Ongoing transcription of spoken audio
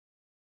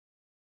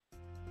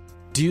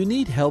Do you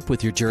need help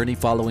with your journey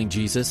following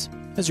Jesus?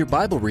 Has your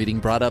Bible reading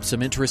brought up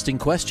some interesting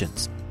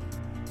questions?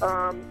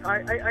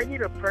 I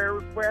need a prayer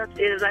request.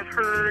 Is I've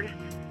heard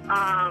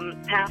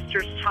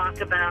pastors talk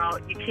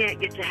about you can't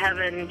get to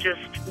heaven just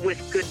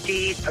with good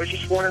deeds. I was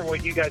just wondering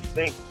what you guys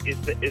think.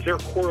 Is there a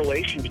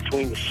correlation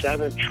between the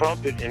seventh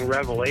trumpet in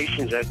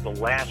Revelations as the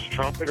last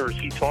trumpet, or is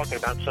he talking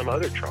about some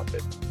other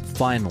trumpet?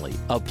 Finally,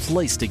 a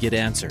place to get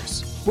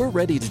answers. We're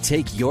ready to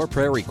take your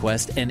prayer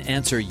request and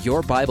answer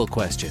your Bible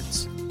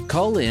questions.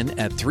 Call in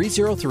at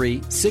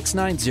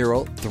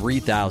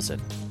 303-690-3000.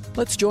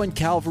 Let's join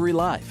Calvary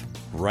Live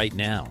right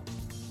now.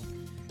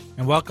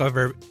 And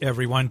welcome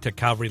everyone to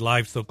Calvary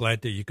Live. So glad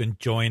that you can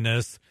join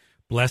us.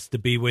 Blessed to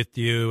be with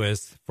you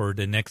as for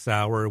the next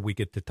hour we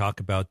get to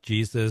talk about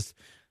Jesus,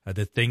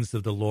 the things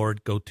of the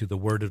Lord, go to the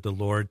word of the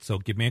Lord. So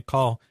give me a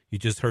call. You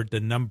just heard the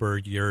number.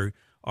 You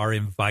are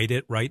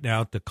invited right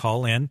now to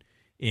call in.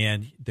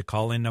 And the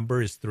call-in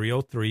number is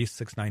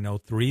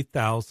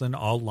 303-690-3000.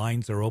 All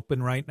lines are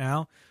open right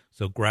now.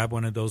 So grab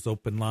one of those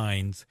open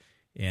lines.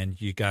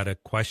 And you got a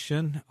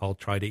question, I'll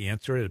try to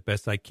answer it as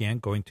best I can,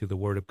 going to the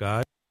Word of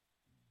God.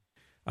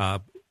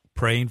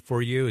 Praying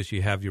for you as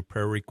you have your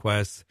prayer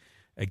requests.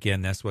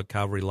 Again, that's what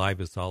Calvary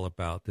Live is all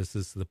about. This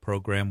is the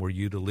program where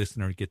you, the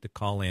listener, get to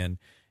call in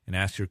and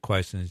ask your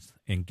questions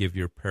and give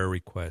your prayer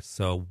requests.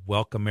 So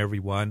welcome,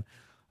 everyone.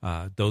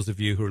 Those of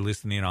you who are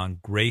listening on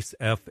Grace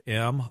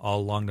FM, all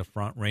along the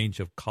Front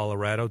Range of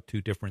Colorado, 2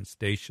 different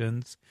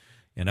stations,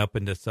 and up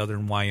into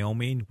southern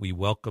Wyoming, we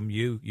welcome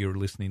you. You're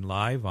listening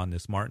live on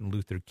this Martin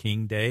Luther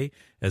King Day,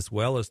 as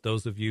well as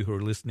those of you who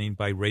are listening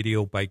by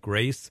Radio by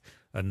Grace,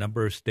 a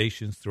number of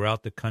stations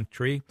throughout the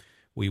country.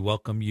 We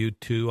welcome you,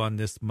 too, on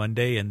this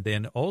Monday, and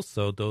then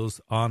also those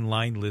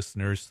online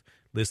listeners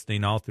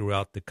listening all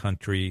throughout the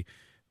country.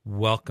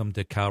 Welcome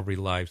to Calvary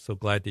Live. So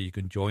glad that you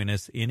can join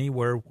us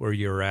anywhere where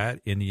you're at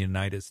in the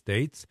United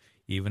States,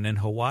 even in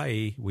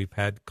Hawaii. We've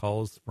had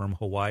calls from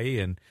Hawaii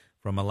and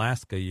from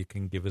Alaska. You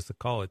can give us a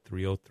call at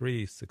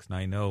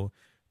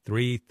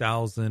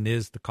 303-690-3000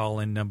 is the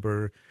call-in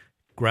number.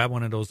 Grab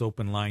one of those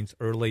open lines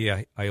early.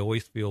 I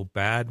always feel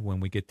bad when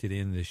we get to the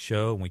end of the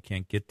show and we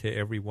can't get to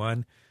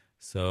everyone.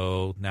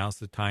 So now's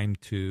the time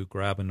to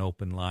grab an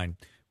open line.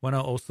 Want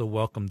to also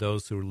welcome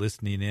those who are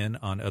listening in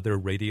on other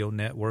radio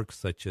networks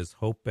such as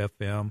Hope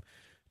FM,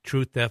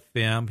 Truth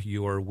FM.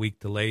 You are a week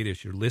delayed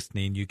as you're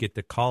listening. You get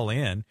to call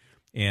in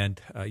and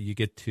you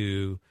get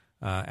to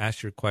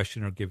ask your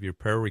question or give your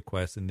prayer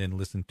request and then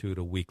listen to it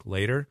a week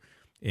later.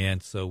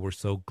 And so we're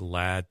so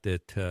glad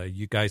that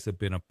you guys have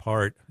been a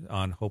part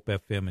on Hope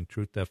FM and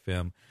Truth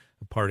FM,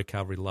 a part of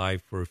Calvary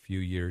Live for a few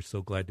years.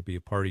 So glad to be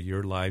a part of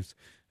your lives.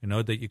 I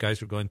know that you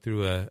guys are going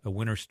through a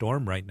winter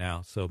storm right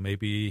now, so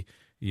maybe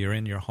you're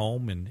in your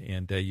home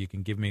and you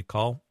can give me a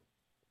call,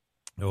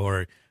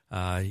 or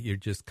you're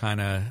just kind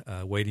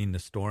of waiting the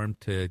storm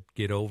to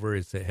get over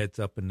as it heads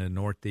up in the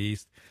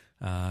Northeast.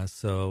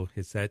 So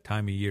it's that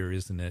time of year,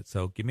 isn't it?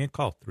 So give me a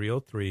call,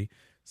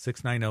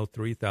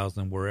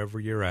 303-690-3000, wherever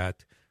you're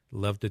at.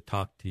 Love to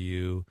talk to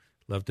you.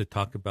 Love to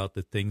talk about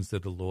the things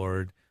of the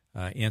Lord,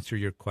 answer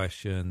your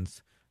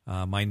questions.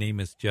 My name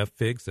is Jeff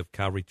Figs of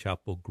Calvary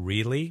Chapel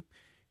Greeley,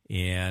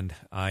 and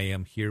I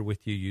am here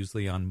with you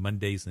usually on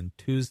Mondays and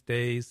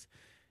Tuesdays.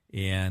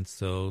 And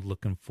so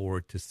looking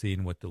forward to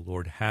seeing what the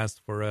Lord has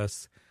for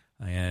us.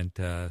 And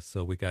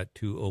so we got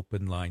 2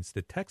 open lines.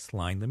 The text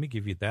line, let me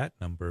give you that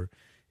number,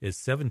 is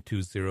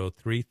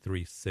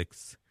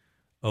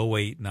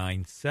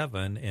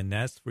 720-336-0897, and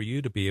that's for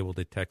you to be able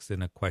to text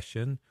in a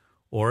question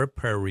or a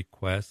prayer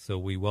request, so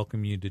we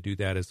welcome you to do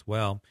that as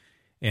well.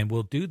 And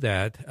we'll do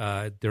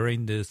that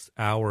during this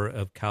hour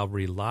of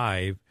Calvary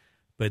Live,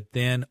 but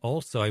then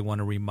also I want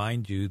to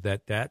remind you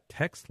that that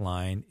text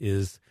line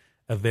is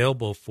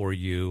available for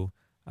you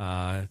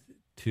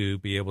to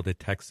be able to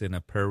text in a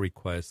prayer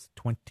request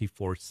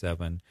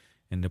 24/7,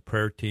 and the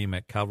prayer team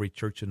at Calvary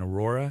Church in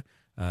Aurora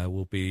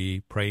will be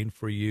praying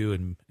for you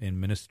and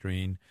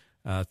ministering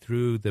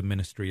through the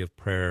ministry of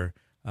prayer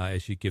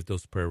as you give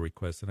those prayer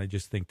requests. And I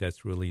just think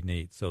that's really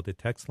neat. So the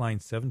text line,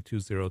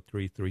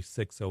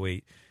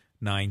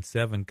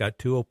 720-336-0897. Got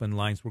 2 open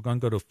lines. We're going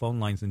to go to phone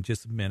lines in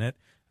just a minute.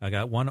 I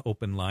got 1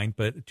 open line,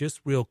 but just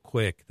real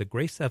quick, the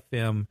Grace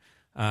FM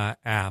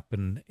app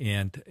and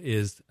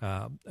is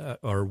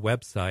our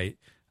website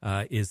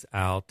is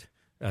out.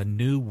 A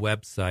new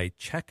website.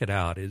 Check it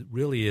out. It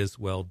really is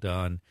well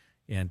done.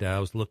 And I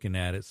was looking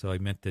at it, so I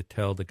meant to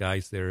tell the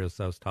guys there as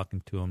I was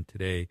talking to them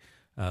today,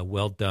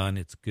 well done,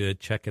 it's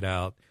good, check it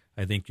out.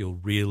 I think you'll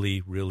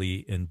really,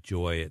 really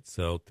enjoy it.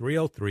 So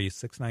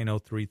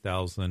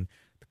 303-690-3000,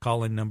 the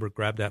call-in number,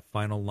 grab that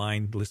final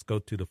line. Let's go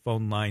to the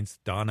phone lines.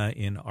 Donna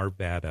in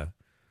Arvada.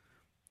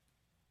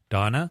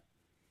 Donna?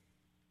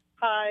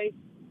 Hi.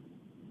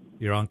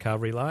 You're on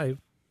Calvary Live.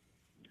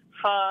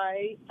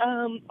 Hi.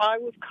 I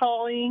was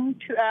calling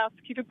to ask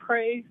you to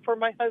pray for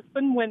my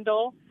husband,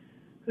 Wendell,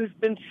 who's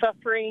been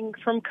suffering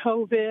from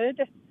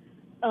COVID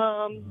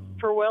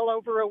for well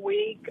over a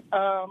week.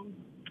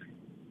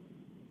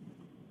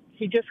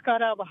 He just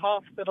got out of the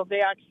hospital.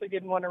 They actually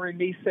didn't want to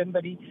release him,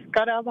 but he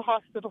got out of the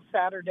hospital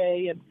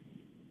Saturday, and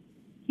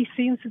he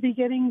seems to be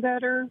getting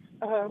better.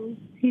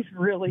 He's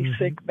really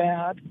sick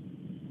bad.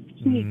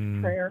 He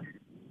needs prayer.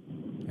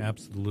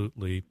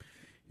 Absolutely.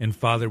 And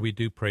Father, we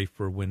do pray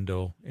for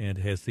Wendell, and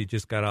he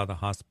just got out of the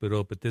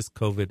hospital, but this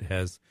COVID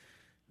has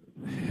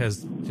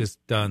just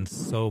done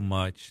so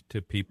much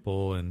to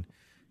people and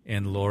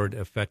Lord,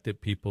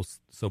 affected people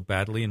so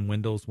badly, and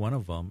Wendell's one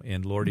of them.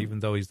 And Lord, even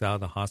though he's out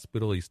of the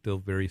hospital, he's still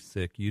very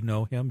sick. You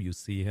know him, you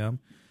see him.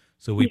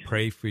 So we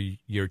pray for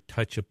your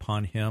touch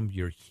upon him,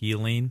 your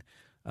healing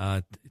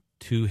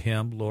to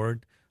him,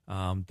 Lord,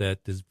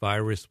 that this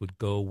virus would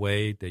go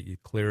away, that you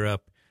clear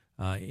up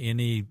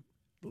any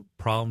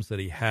problems that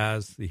he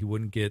has, that he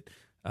wouldn't get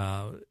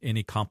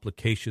any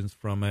complications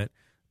from it.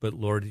 But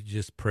Lord, you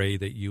just pray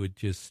that you would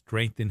just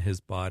strengthen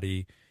his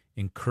body,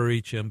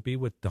 encourage him, be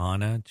with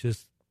Donna,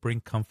 just bring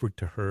comfort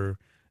to her,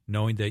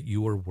 knowing that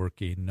you are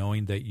working,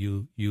 knowing that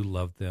you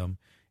love them.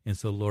 And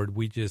so, Lord,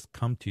 we just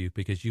come to you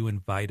because you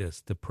invite us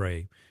to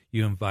pray.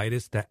 You invite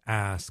us to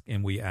ask,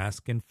 and we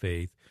ask in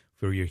faith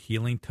for your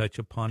healing touch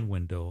upon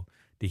Wendell,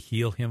 to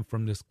heal him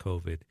from this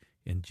COVID.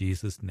 In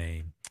Jesus'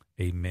 name,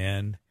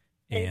 amen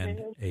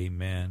and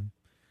amen.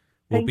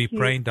 We'll be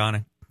praying,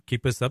 Donna.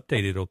 Keep us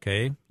updated,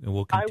 okay? And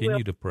we'll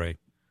continue to pray.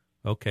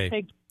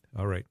 Okay.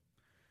 All right.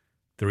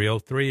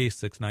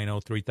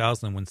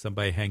 303-690-3000. When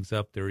somebody hangs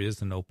up, there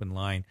is an open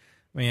line.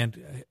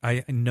 Man,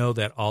 I know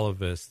that all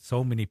of us,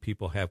 so many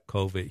people have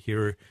COVID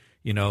here,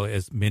 you know,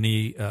 as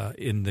many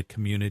in the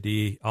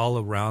community, all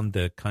around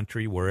the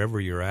country, wherever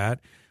you're at.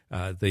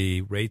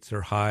 The rates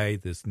are high.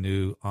 This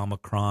new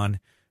Omicron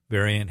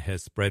variant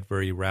has spread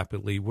very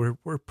rapidly.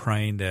 We're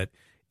praying that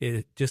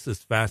it, just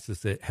as fast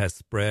as it has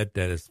spread,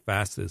 that as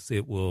fast as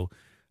it will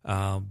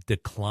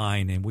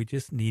decline, and we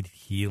just need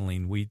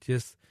healing. We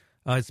just,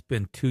 it's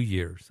been 2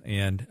 years,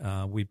 and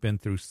we've been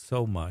through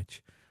so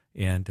much,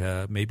 and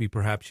maybe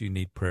perhaps you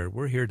need prayer.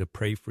 We're here to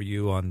pray for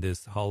you on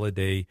this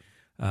holiday,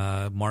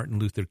 Martin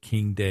Luther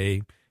King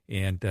Day,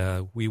 and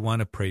we want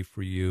to pray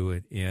for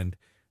you, and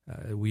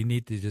we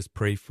need to just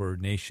pray for our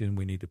nation.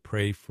 We need to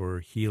pray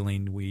for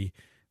healing. We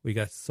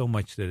got so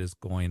much that is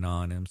going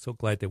on, and I'm so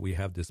glad that we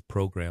have this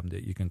program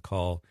that you can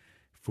call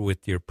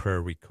with your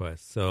prayer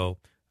requests. So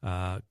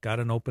got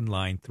an open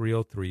line,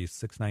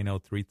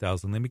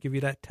 303-690-3000. Let me give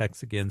you that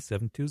text again,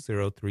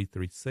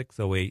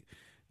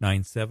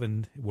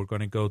 720-336-0897. We're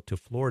going to go to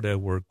Florida,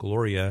 where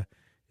Gloria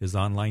is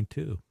on line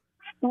 2.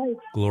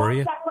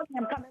 Gloria?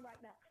 I'm coming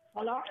right now.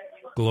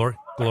 Hello?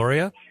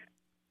 Gloria?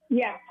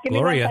 Yeah, give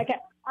Gloria. me 1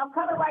 second. I'm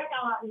coming right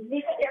now.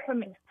 Leave it there for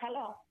me.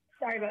 Hello.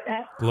 Sorry about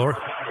that. Gloria?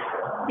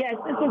 Yes,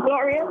 this is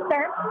Gloria,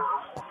 sir.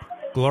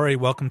 Gloria,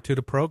 welcome to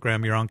the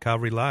program. You're on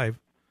Calvary Live.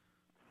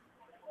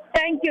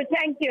 Thank you.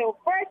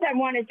 First, I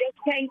want to just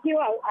thank you.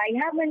 I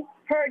haven't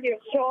heard your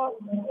show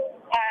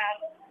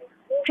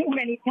too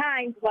many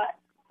times, but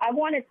I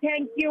want to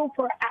thank you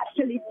for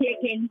actually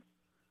taking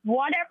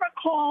whatever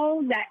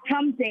call that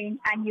comes in,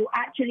 and you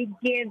actually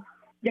give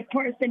the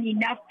person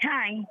enough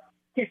time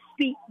to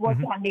speak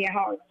what's on their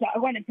heart. So I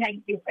want to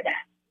thank you for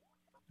that.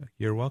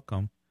 You're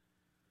welcome.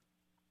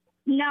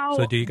 Now,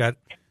 so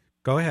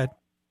go ahead.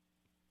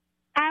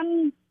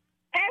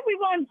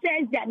 Everyone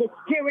says that the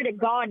Spirit of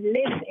God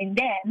lives in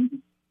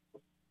them,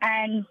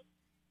 and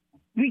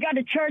we got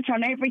a church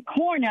on every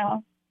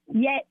corner,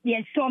 yet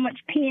there's so much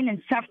pain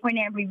and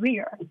suffering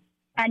everywhere,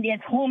 and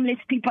there's homeless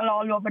people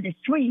all over the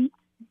street.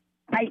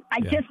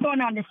 I just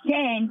don't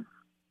understand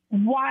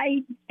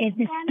why, if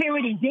the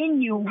Spirit is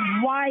in you,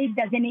 why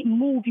doesn't it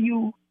move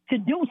you to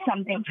do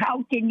something?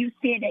 How can you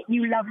say that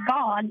you love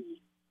God,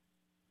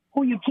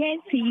 who you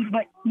can't see,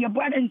 but your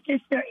brother and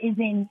sister is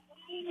in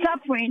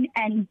suffering,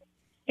 and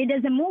it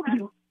doesn't move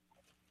you?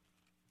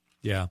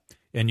 Yeah,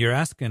 and you're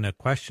asking a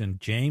question.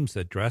 James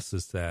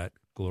addresses that,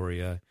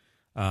 Gloria.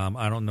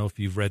 I don't know if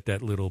you've read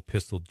that little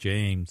epistle,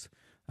 James,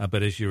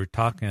 but as you were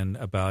talking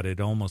about it,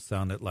 almost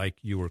sounded like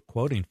you were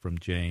quoting from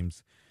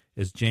James.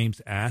 As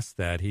James asks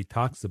that, he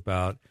talks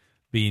about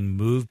being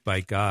moved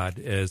by God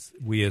as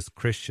we as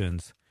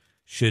Christians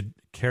should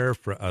care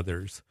for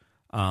others.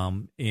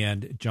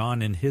 And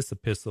John in his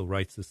epistle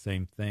writes the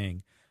same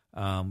thing.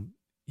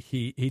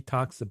 He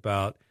talks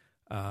about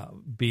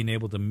being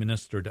able to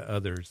minister to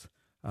others,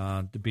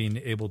 to being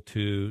able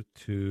to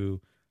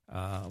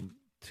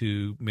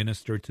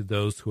minister to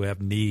those who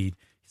have need.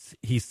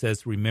 He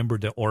says, remember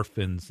the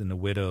orphans and the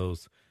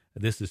widows.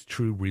 This is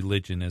true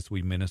religion as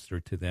we minister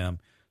to them.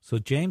 So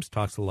James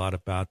talks a lot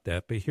about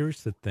that. But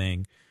here's the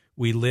thing.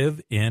 We live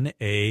in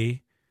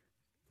a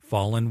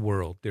fallen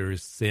world. There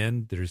is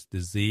sin, there's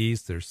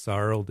disease, there's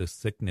sorrow, there's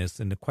sickness.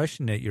 And the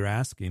question that you're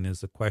asking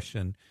is a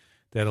question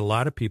that a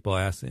lot of people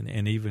ask,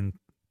 and even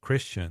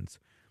Christians.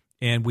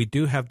 And we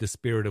do have the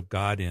Spirit of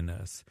God in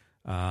us.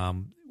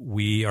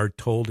 We are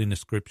told in the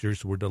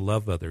Scriptures we're to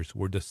love others,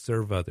 we're to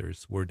serve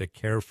others, we're to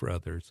care for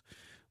others,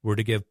 we're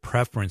to give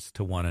preference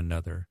to one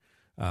another.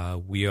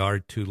 We are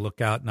to look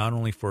out not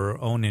only for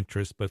our own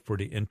interests, but for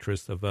the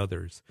interests of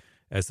others.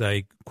 as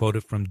I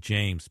quoted from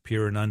James,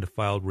 pure and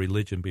undefiled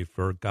religion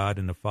before God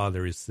and the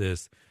Father is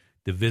this,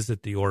 to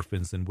visit the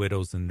orphans and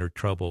widows in their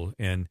trouble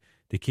and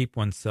to keep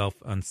oneself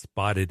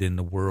unspotted in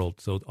the world.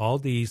 So all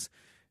these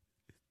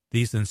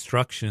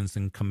instructions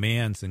and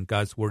commands in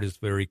God's word is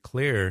very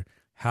clear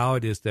how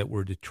it is that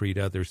we're to treat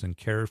others and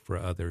care for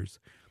others.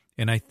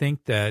 And I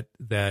think that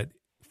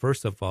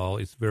first of all,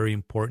 it's very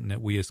important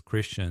that we as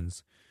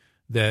Christians,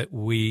 that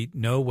we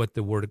know what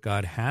the Word of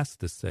God has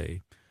to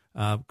say.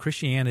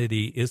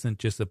 Christianity isn't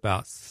just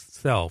about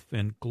self.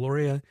 And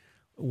Gloria,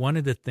 one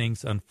of the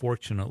things,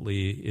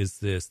 unfortunately, is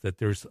this, that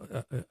there's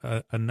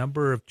a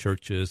number of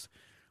churches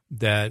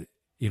that,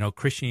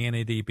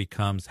 Christianity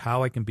becomes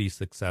how I can be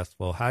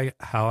successful,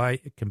 how I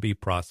can be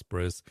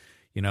prosperous,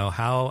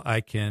 how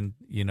I can,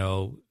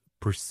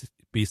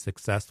 be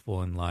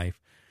successful in life.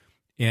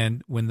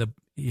 And when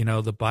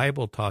the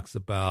Bible talks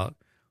about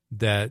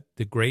that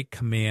the great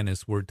command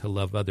is we're to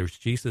love others.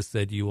 Jesus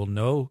said, you will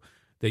know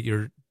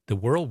that the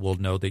world will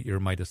know that you're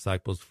my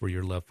disciples for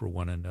your love for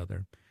one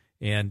another.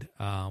 And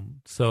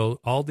so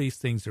all these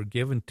things are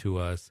given to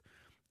us.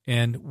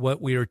 And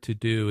what we are to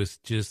do is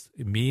just,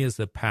 me as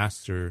a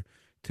pastor,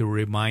 to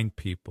remind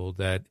people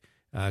that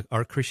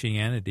our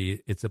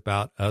Christianity, it's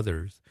about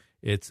others.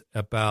 It's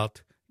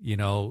about,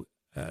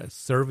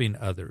 serving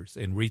others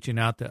and reaching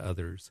out to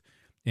others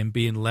and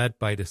being led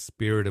by the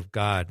Spirit of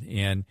God.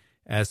 And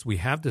as we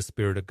have the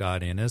Spirit of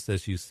God in us,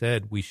 as you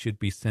said, we should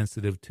be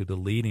sensitive to the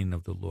leading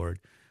of the Lord.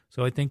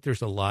 So I think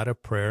there's a lot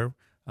of prayer.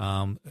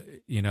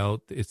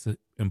 It's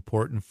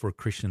important for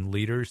Christian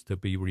leaders to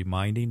be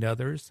reminding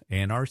others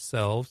and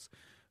ourselves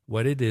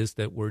what it is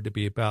that we're to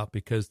be about,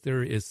 because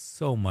there is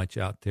so much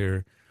out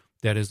there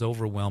that is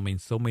overwhelming,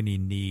 so many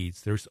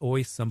needs. There's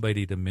always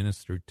somebody to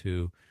minister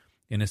to.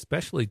 And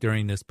especially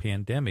during this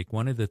pandemic,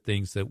 one of the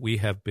things that we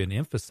have been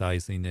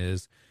emphasizing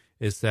is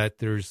that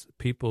there's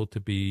people to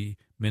be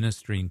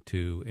ministering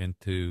to and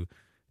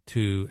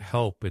to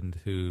help and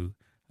to,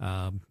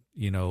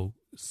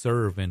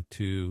 serve and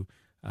to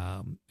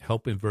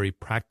help in very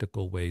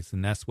practical ways.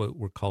 And that's what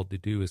we're called to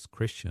do as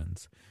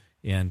Christians.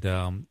 And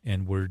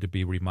we're to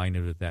be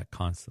reminded of that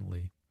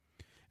constantly.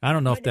 I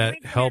don't know if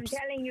that helps. I'm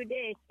telling you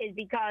this is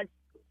because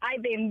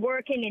I've been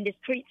working in the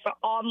streets for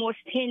almost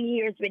 10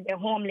 years with the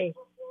homeless.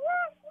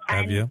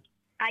 Have you?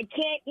 I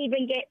can't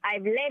even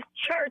I've left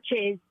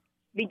churches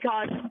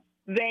because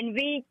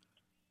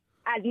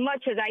as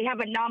much as I have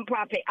a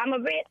nonprofit, I'm a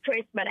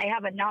waitress, but I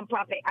have a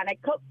nonprofit, and I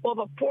cook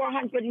over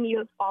 400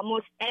 meals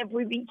almost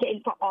every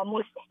weekend for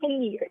almost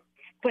 10 years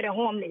for the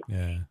homeless.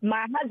 Yeah.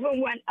 My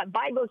husband went a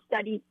Bible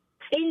study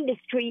in the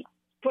street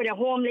for the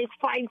homeless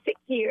 5-6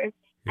 years.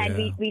 Yeah. And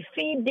we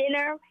feed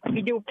dinner,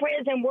 we do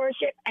praise and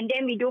worship, and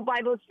then we do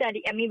Bible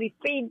study. We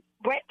feed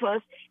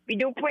breakfast, we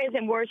do praise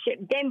and worship,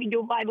 then we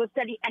do Bible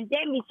study, and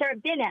then we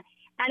serve dinner.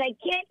 And I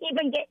can't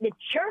even get the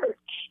church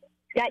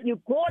that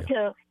you go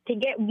to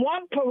get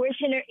one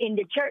parishioner in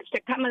the church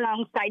to come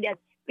alongside us.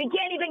 We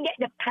can't even get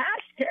the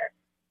pastor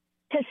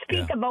to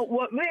speak about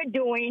what we're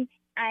doing,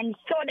 and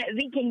so that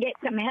we can get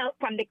some help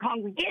from the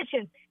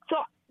congregation. So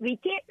we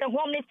take the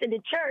homeless to the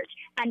church,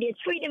 and they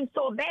treat them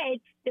so bad,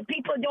 the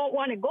people don't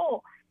want to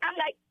go. I'm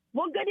like,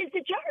 what good is the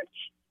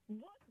church?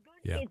 What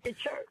good is the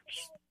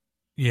church?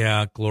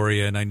 Yeah,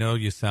 Gloria, and I know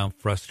you sound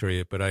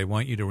frustrated, but I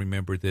want you to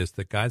remember this,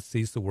 that God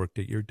sees the work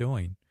that you're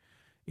doing,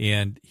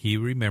 and he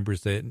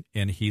remembers it,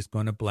 and he's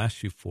going to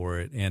bless you for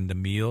it. And the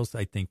meals,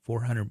 I think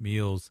 400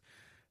 meals,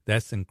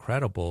 that's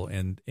incredible,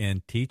 and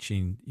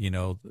teaching,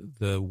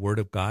 the word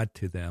of God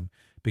to them,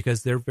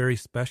 because they're very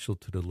special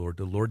to the Lord.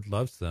 The Lord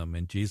loves them,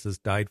 and Jesus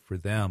died for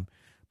them.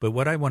 But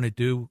what I want to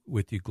do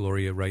with you,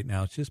 Gloria, right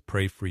now is just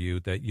pray for you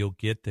that you'll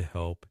get the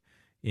help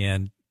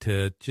and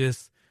to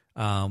just,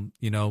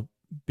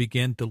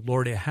 begin to,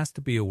 Lord, it has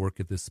to be a work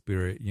of the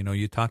Spirit.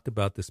 You talked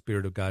about the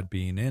Spirit of God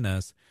being in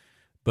us,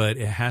 but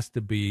it has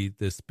to be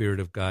the Spirit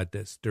of God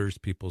that stirs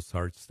people's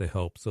hearts to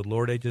help. So,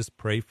 Lord, I just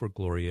pray for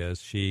Gloria as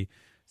she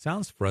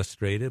sounds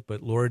frustrated,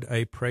 but Lord,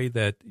 I pray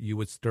that you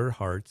would stir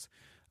hearts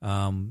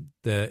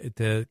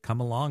to come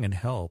along and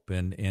help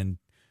and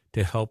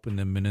to help in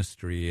the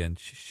ministry. And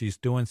she's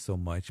doing so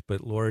much,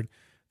 but Lord,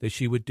 that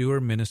she would do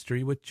her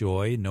ministry with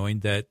joy, knowing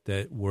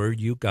that where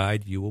you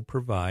guide, you will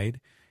provide.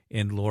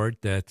 And Lord,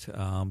 that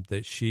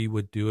she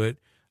would do it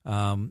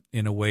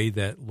in a way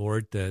that,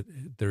 Lord, that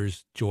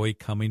there's joy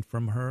coming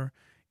from her.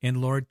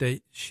 And Lord,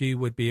 that she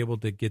would be able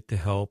to get the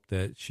help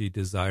that she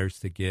desires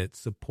to get,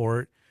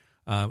 support,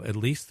 at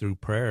least through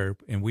prayer.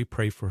 And we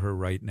pray for her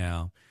right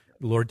now.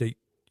 Lord, that you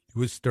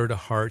would stir the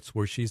hearts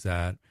where she's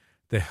at,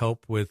 to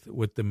help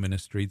with the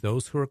ministry,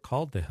 those who are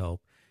called to help.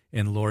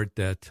 And Lord,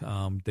 that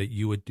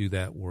you would do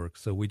that work.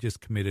 So we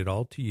just commit it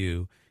all to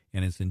you.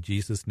 And it's in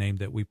Jesus' name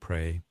that we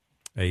pray.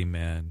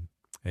 Amen.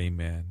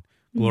 Amen.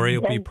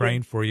 Gloria will be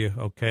praying for you,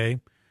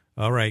 okay?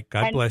 All right.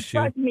 God bless you.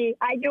 Trust me,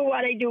 I do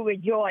what I do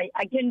with joy.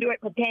 I can do it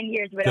for 10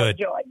 years without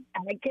joy.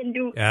 And I can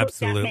do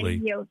absolutely that many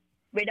years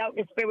without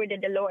the Spirit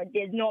of the Lord.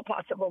 There's no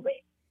possible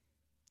way.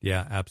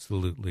 Yeah,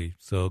 absolutely.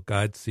 So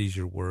God sees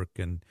your work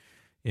and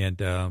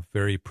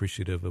very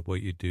appreciative of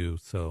what you do.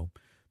 So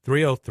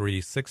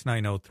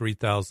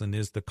 303-690-3000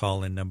 is the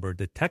call-in number.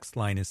 The text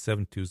line is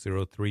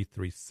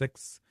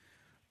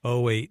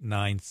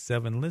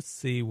 720-336-0897. Let's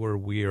see where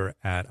we are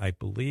at. I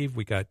believe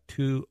we got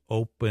 2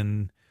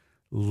 open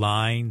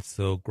lines,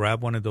 so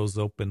grab one of those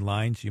open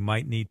lines. You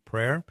might need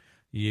prayer.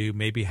 You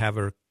maybe have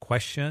a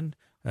question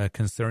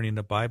concerning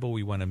the Bible.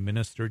 We want to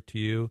minister to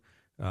you.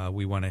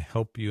 We want to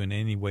help you in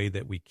any way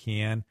that we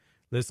can.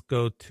 Let's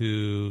go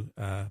to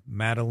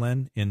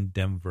Madeline in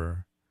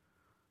Denver.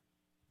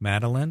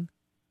 Madeline?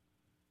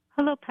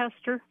 Hello,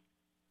 Pastor.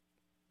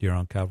 You're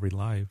on Calvary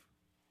Live.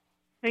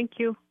 Thank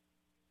you.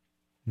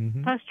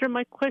 Mm-hmm. Pastor,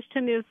 my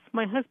question is,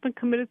 my husband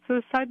committed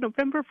suicide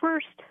November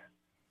 1st.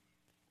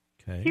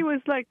 Okay. He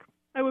was like,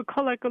 I would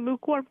call like a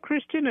lukewarm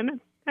Christian,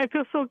 and I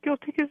feel so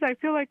guilty because I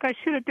feel like I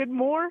should have did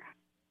more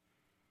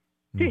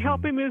to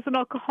help him. He was an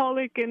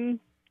alcoholic, and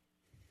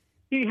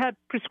he had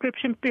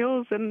prescription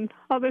pills and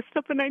all this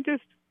stuff, and I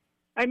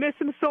miss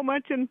him so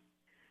much, and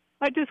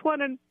I just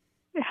want to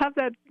have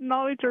that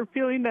knowledge or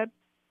feeling that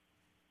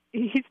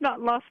he's not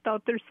lost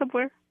out there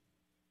somewhere.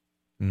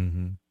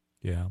 Mm-hmm.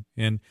 Yeah.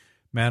 And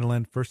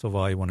Madeline, first of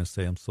all, I want to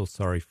say I'm so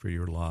sorry for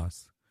your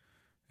loss,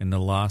 and the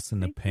loss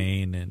and the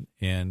pain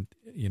and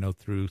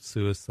through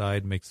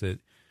suicide makes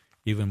it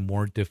even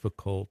more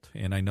difficult.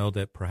 And I know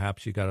that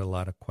perhaps you got a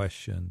lot of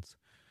questions,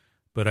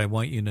 but I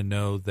want you to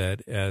know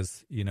that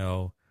as,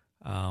 the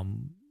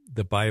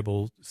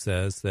Bible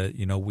says that,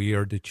 we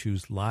are to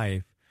choose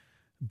life,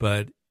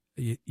 but,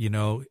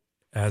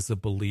 as a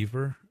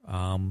believer,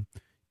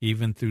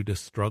 even through the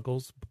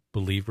struggles,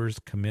 believers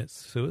commit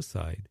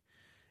suicide.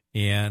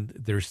 And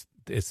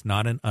it's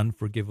not an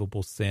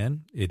unforgivable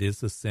sin. It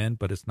is a sin,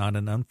 but it's not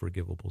an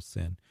unforgivable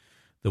sin.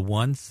 The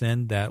one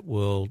sin that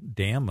will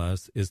damn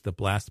us is the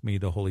blasphemy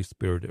of the Holy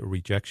Spirit, a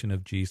rejection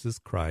of Jesus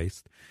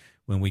Christ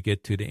when we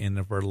get to the end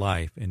of our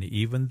life. And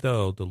even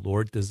though the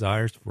Lord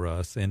desires for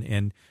us,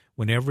 and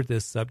whenever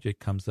this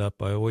subject comes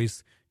up, I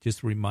always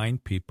just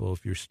remind people,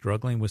 if you're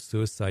struggling with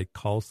suicide,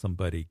 call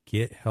somebody,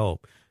 get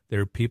help.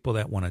 There are people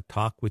that want to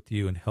talk with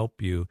you and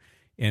help you.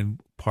 And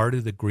part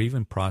of the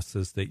grieving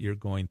process that you're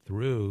going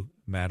through,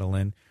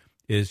 Madeline,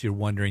 is you're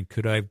wondering,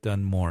 could I have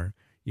done more?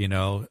 Should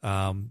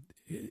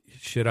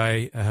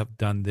I have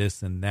done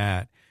this and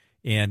that?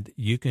 And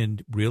you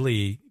can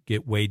really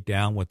get weighed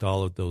down with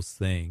all of those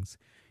things.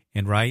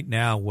 And right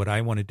now, what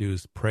I want to do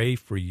is pray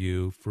for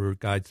you, for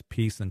God's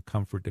peace and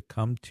comfort to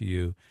come to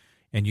you.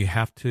 And you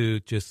have to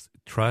just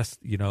trust,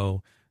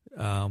 the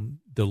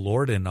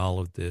Lord in all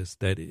of this,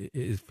 that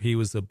if he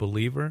was a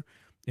believer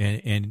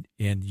and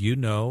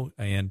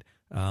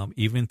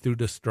even through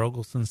the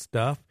struggles and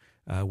stuff,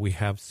 we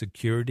have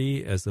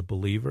security as a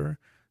believer,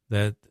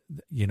 that,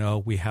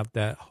 we have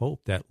that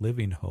hope, that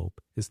living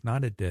hope. It's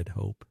not a dead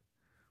hope.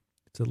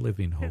 It's a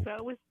living hope.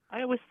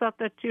 I always thought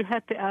that you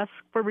had to ask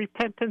for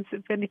repentance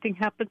if anything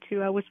happened to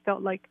you. I always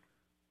felt like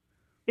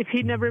if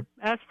he never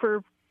asked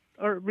for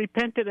or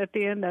repented at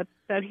the end, that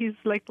he's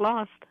like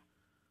lost.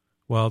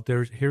 Well,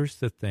 here's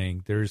the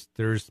thing. There's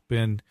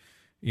been,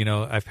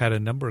 I've had a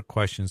number of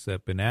questions that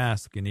have been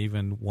asked, and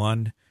even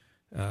one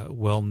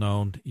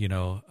well-known,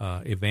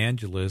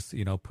 evangelist,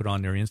 put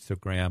on their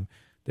Instagram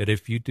that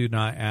if you do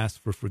not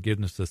ask for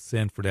forgiveness of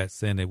sin for that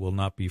sin, it will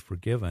not be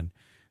forgiven.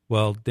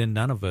 Well, then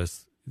none of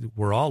us,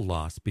 we're all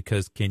lost,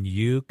 because can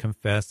you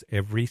confess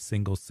every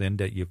single sin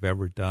that you've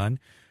ever done?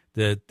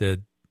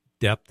 The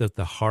depth of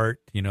the heart,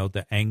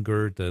 the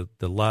anger, the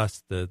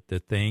lust,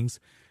 the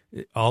things,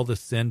 all the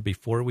sin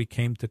before we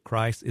came to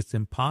Christ, it's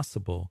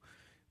impossible.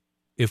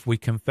 If we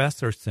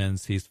confess our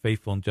sins, he's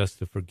faithful and just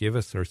to forgive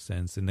us our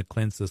sins and to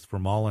cleanse us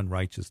from all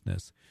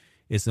unrighteousness.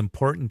 It's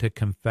important to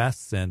confess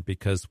sin,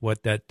 because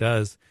what that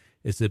does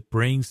is it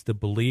brings the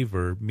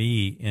believer,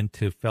 me,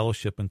 into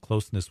fellowship and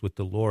closeness with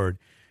the Lord.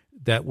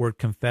 That word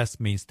confess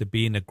means to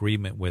be in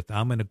agreement with.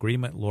 I'm in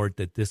agreement, Lord,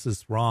 that this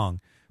is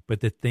wrong. But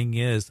the thing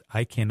is,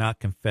 I cannot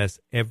confess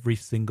every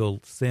single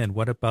sin.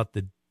 What about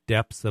the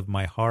depths of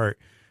my heart,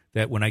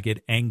 that when I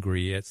get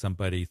angry at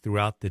somebody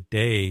throughout the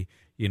day,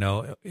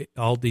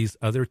 all these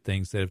other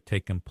things that have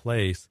taken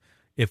place,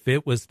 if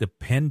it was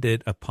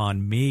dependent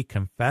upon me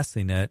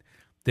confessing it,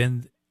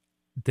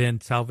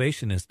 then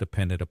salvation is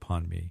dependent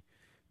upon me.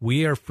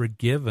 We are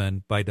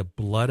forgiven by the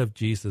blood of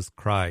Jesus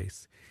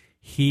Christ.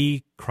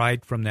 He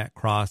cried from that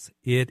cross,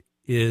 "It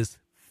is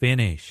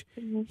finished."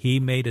 Mm-hmm. He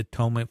made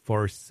atonement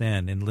for our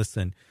sin. And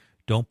listen,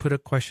 don't put a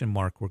question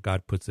mark where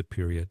God puts a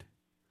period.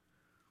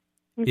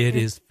 Okay. It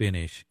is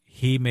finished.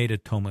 He made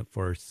atonement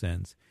for our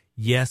sins.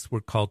 Yes,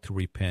 we're called to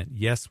repent.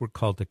 Yes, we're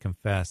called to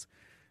confess.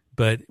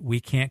 But we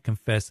can't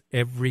confess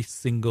every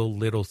single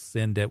little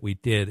sin that we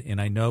did.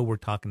 And I know we're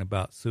talking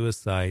about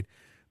suicide,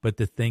 but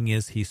the thing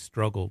is, he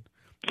struggled.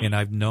 And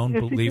I've known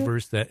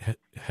believers that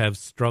have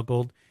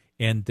struggled,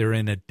 and they're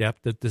in a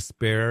depth of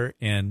despair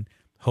and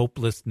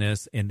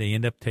hopelessness, and they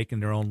end up taking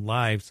their own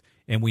lives.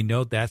 And we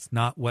know that's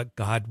not what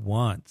God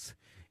wants.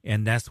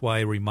 And that's why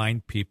I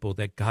remind people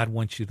that God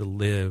wants you to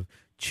live.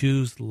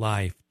 Choose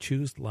life.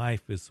 Choose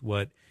life is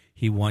what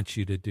he wants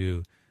you to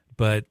do.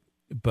 But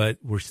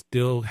we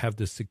still have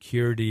the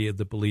security of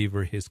the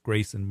believer, his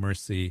grace and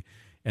mercy.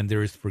 and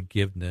there is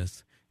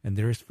forgiveness, and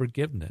there is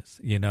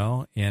forgiveness,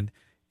 and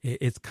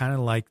it's kind of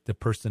like the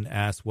person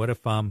asks, what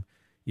if I'm,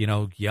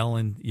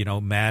 yelling,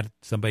 mad,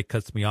 somebody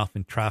cuts me off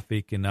in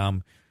traffic and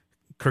I'm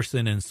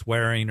cursing and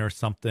swearing or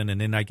something,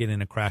 and then I get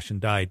in a crash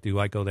and die. Do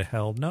I go to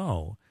hell?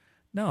 No,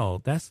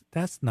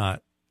 that's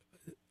not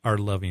our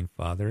loving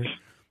Father.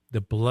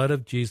 The blood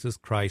of Jesus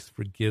Christ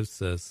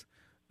forgives us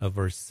of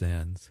our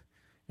sins.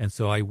 And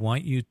so I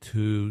want you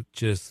to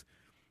just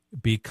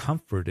be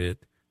comforted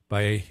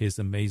by his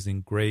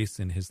amazing grace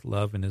and his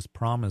love and his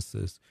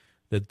promises,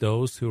 that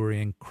those who are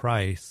in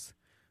Christ,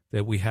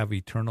 that we have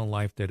eternal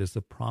life that is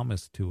a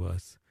promise to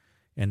us,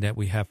 and that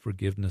we have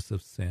forgiveness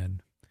of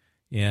sin.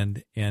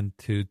 And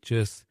to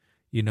just,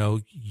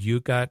 you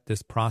got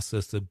this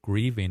process of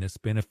grieving. It's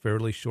been a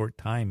fairly short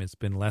time. It's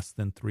been less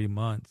than 3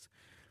 months.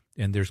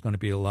 And there's going to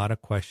be a lot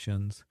of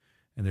questions,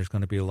 and there's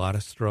going to be a lot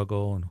of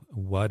struggle, and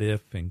what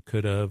if, and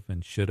could have,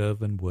 and should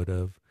have, and would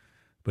have.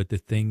 But the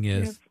thing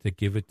is to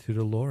give it to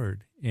the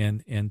Lord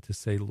and to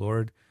say,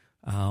 Lord,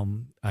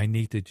 I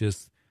need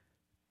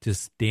to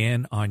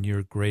stand on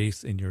your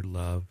grace and your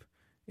love,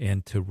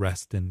 and to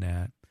rest in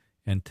that,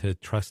 and to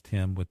trust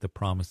him with the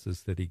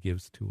promises that he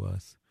gives to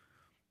us.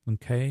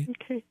 Okay?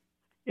 Okay.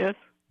 Yes.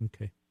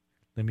 Okay.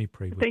 Let me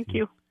pray with you. Thank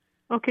you.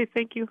 Okay,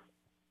 thank you.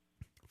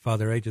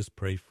 Father, I just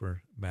pray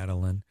for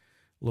Madeline.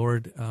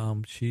 Lord,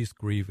 she's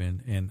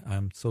grieving, and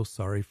I'm so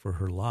sorry for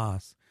her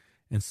loss,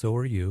 and so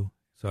are you.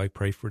 So I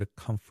pray for the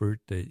comfort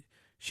that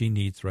she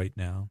needs right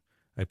now.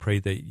 I pray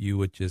that you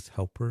would just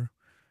help her,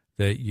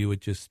 that you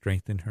would just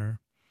strengthen her.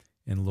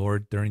 And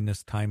Lord, during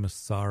this time of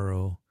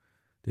sorrow,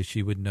 that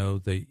she would know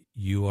that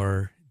you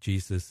are,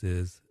 Jesus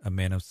is, a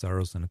man of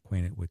sorrows and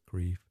acquainted with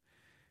grief.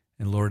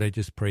 And Lord, I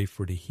just pray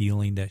for the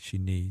healing that she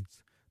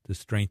needs, the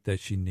strength that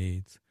she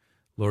needs.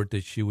 Lord,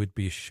 that she would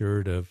be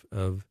assured of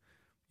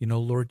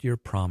Lord, your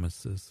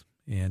promises,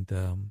 and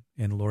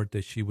Lord,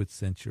 that she would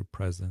sense your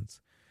presence.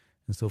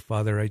 And so,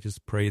 Father, I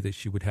just pray that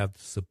she would have the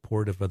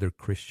support of other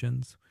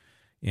Christians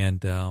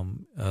and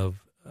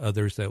of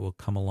others that will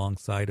come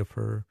alongside of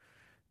her.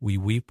 We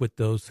weep with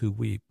those who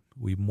weep.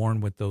 We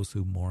mourn with those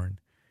who mourn.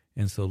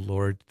 And so,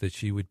 Lord, that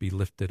she would be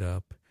lifted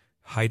up.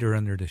 Hide her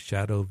under the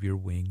shadow of your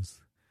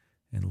wings.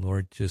 And,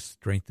 Lord, just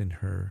strengthen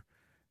her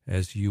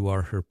as you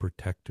are her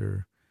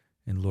protector.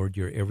 And, Lord,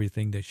 you're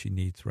everything that she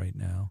needs right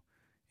now.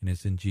 And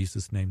it's in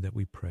Jesus' name that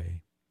we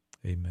pray.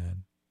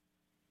 Amen.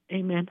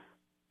 Amen.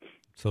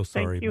 So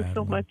sorry, Thank you Madeline.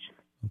 so much.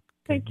 Okay.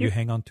 Thank you. You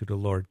hang on to the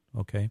Lord,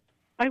 okay?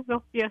 I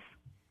will, yes.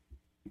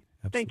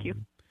 Absolutely. Thank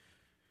you.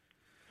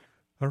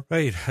 All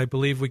right. I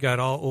believe we got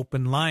all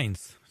open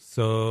lines.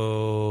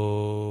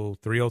 So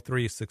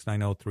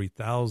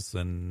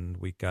 303-690-3000.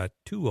 We got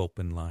 2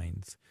 open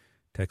lines.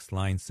 Text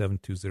line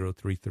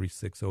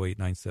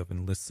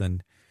 720-336-0897.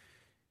 Listen,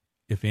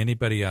 if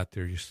anybody out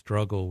there, you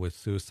struggle with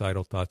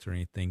suicidal thoughts or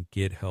anything,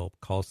 get help.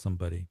 Call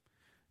somebody.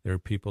 There are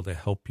people that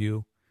help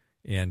you,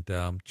 and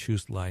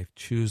choose life.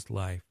 Choose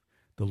life.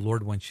 The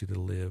Lord wants you to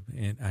live,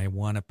 and I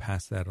want to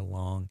pass that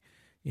along.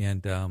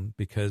 And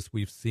because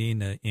we've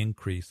seen an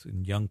increase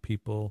in young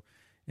people,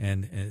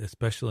 and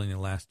especially in the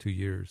last 2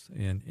 years,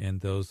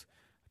 and those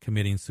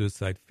committing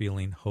suicide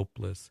feeling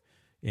hopeless.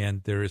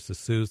 And there is a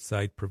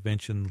suicide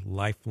prevention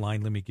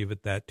lifeline. Let me give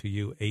it that to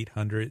you,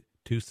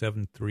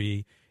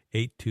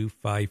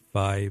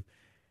 800-273-8255,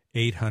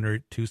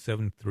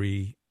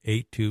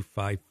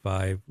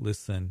 800-273-8255.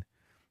 Listen,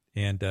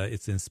 and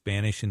it's in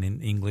Spanish and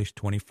in English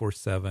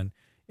 24/7.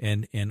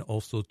 And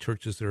also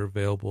churches are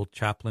available,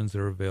 chaplains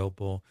are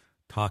available.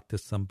 Talk to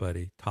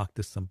somebody,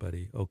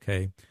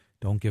 okay?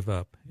 Don't give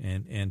up,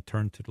 and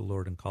turn to the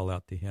Lord and call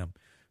out to him.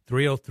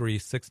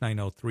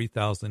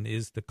 303-690-3000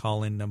 is the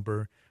call-in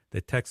number. The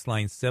text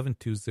line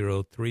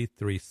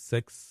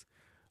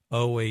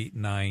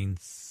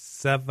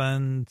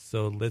 720-336-0897.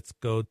 So let's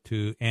go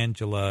to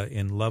Angela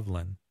in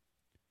Loveland.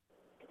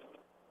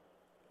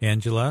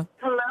 Angela?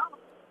 Hello?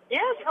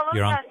 Yes, hello,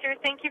 Pastor.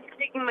 Thank you for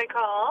taking my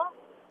call.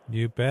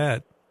 You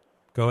bet.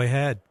 Go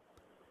ahead.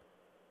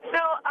 So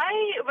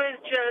I was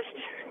just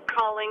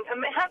calling.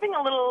 I'm having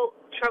a little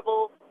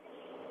trouble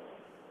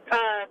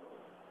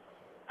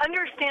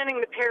understanding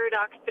the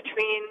paradox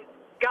between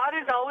God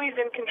is always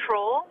in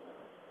control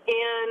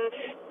and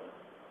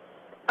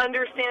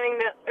understanding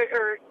that,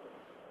 or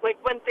like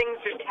when things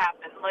just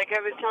happen. Like I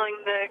was telling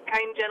the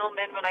kind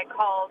gentleman when I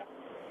called,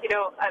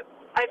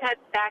 I've had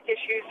back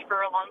issues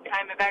for a long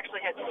time. I've actually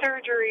had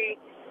surgery,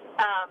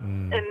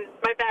 and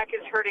my back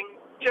is hurting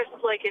just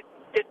like it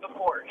did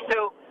before.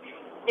 So,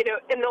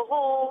 in the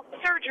whole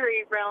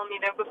surgery realm,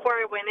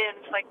 before I went in,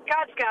 it's like,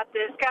 God's got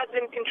this, God's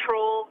in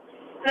control.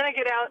 And then I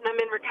get out and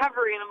I'm in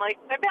recovery and I'm like,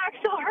 my back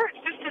still hurts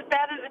just as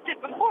bad as it did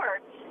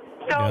before.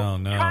 So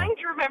trying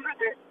to remember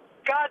that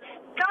God's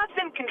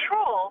in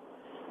control,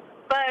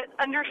 but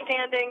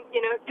understanding,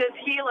 does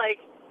he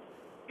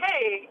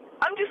hey,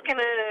 I'm just going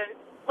to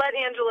let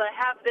Angela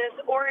have this,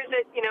 or is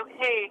it,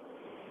 hey,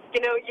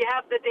 you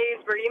have the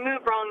days where you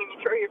move wrong and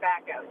you throw your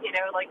back out,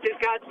 does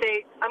God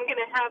say, I'm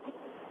going to have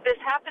this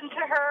happen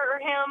to her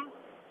or him,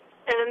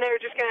 and then they're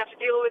just going to have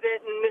to deal with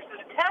it, and this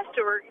is a test,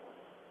 or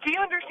Do you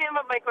understand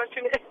what my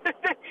question is?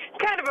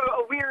 It's kind of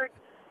a weird,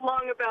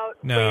 long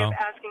about No. way of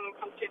asking a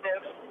question.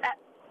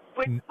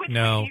 Which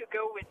No. way do you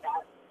go with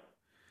that?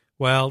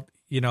 Well,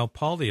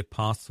 Paul the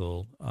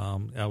Apostle,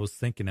 I was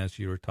thinking as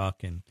you were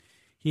talking,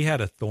 he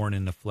had a thorn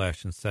in the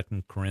flesh in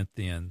 2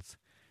 Corinthians,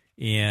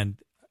 and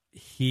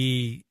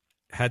he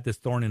had this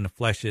thorn in the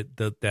flesh.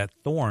 That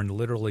thorn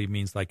literally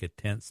means like a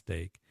tent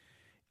stake.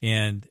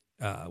 And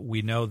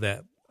we know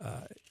that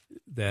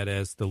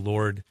as the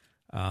Lord,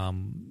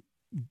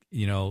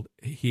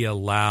 he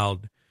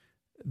allowed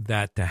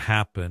that to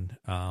happen,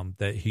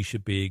 that he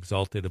should be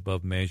exalted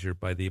above measure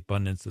by the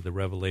abundance of the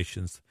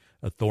revelations.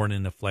 A thorn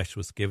in the flesh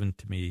was given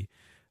to me,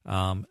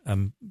 a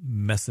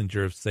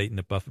messenger of Satan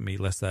to buffet me,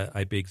 lest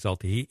I be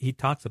exalted. He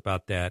talks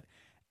about that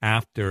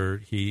after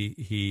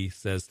he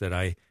says that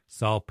I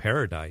saw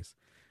paradise.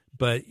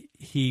 But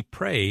he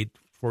prayed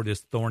for this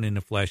thorn in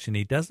the flesh, and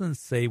he doesn't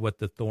say what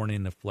the thorn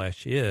in the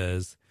flesh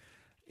is.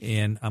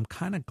 And I'm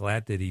kind of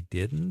glad that he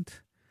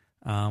didn't,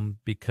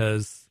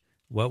 because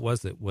what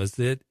was it? Was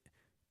it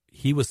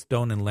he was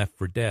stoned and left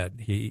for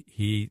dead?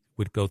 He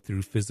would go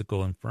through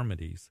physical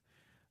infirmities.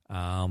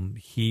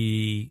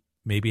 He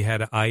maybe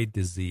had an eye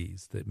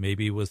disease that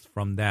maybe was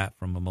from a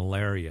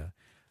malaria.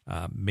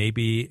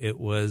 Maybe it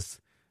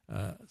was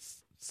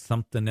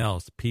something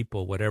else,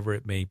 people, whatever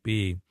it may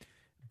be.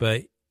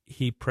 But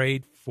he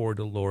prayed for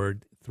the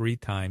Lord 3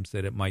 times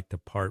that it might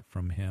depart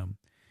from him.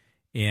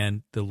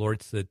 And the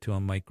Lord said to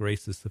him, my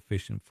grace is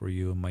sufficient for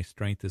you, and my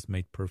strength is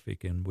made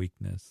perfect in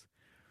weakness.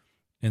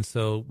 And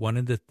so one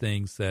of the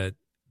things that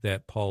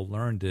Paul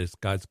learned is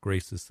God's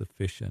grace is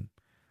sufficient.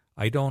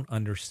 I don't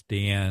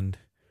understand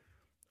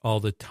all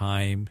the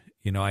time.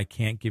 I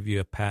can't give you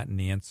a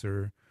patent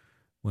answer.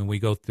 When we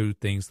go through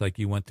things like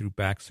you went through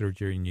back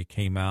surgery and you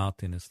came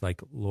out, and it's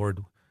like,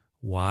 Lord,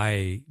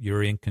 why?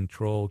 You're in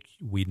control.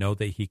 We know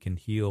that he can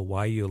heal.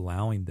 Why are you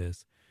allowing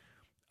this?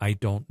 I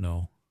don't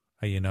know.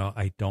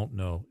 I don't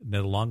know.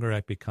 The longer I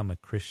become a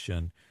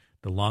Christian,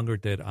 the longer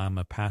that I'm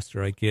a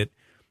pastor, I get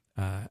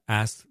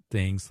asked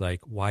things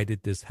like, why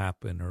did this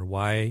happen? Or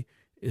why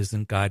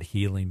isn't God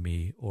healing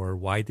me? Or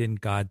why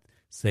didn't God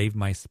save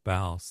my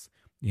spouse,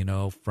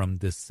 from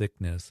this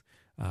sickness?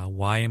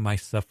 Why am I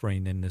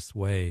suffering in this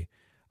way?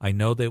 I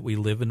know that we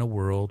live in a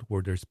world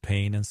where there's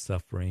pain and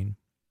suffering,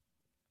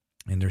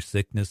 and there's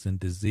sickness and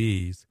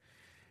disease,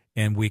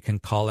 and we can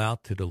call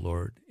out to the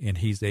Lord, and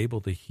he's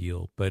able to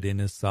heal. But in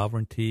his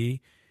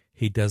sovereignty,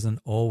 he doesn't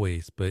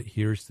always. But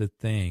here's the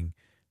thing,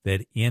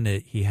 that in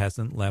it, he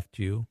hasn't left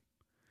you,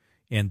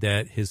 and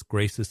that his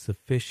grace is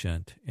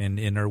sufficient. And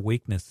in our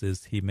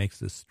weaknesses, he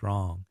makes us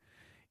strong.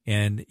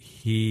 And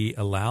he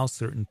allows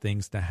certain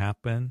things to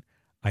happen.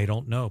 I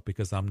don't know,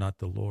 because I'm not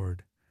the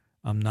Lord.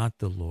 I'm not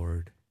the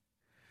Lord.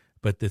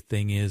 But the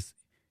thing is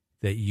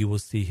that you will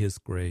see his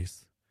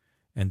grace,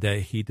 and that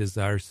he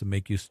desires to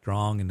make you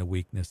strong in the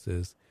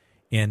weaknesses.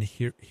 And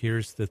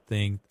here's the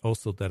thing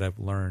also that I've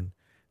learned,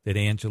 that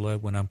Angela,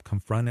 when I'm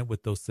confronted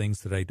with those things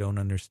that I don't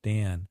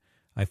understand,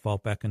 I fall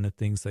back on the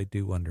things I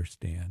do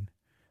understand,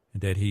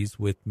 and that he's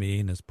with me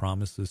and his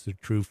promises are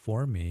true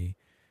for me,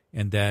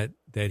 and that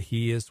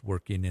he is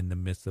working in the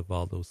midst of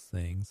all those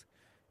things.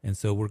 And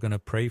so we're going to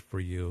pray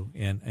for you,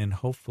 and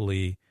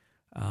hopefully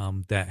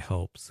that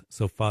helps.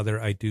 So,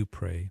 Father, I do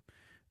pray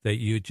that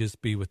you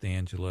just be with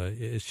Angela.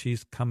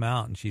 She's come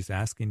out and she's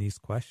asking these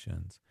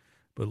questions.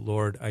 But,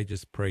 Lord, I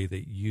just pray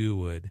that you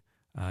would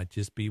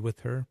just be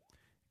with her,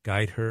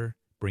 guide her,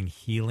 bring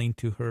healing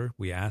to her.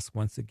 We ask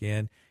once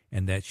again,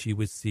 and that she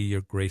would see your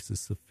grace is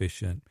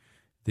sufficient,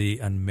 the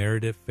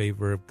unmerited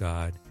favor of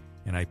God.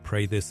 And I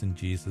pray this in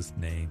Jesus'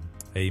 name.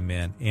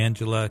 Amen.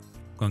 Angela,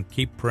 going to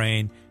keep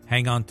praying.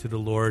 Hang on to the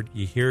Lord.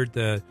 You hear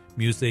the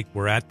music.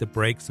 We're at the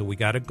break, so we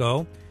got to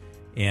go.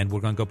 And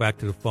we're going to go back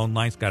to the phone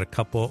lines. Got a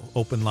couple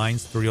open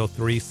lines,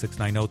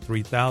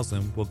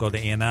 303-690-3000. We'll go to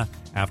Anna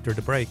after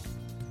the break.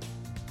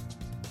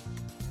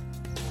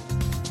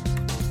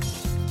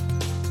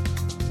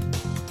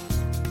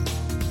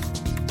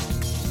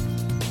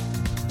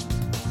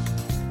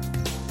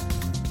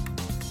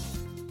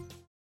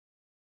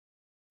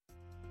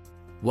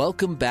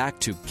 Welcome back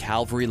to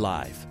Calvary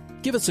Live.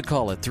 Give us a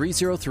call at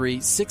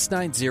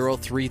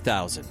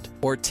 303-690-3000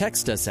 or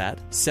text us at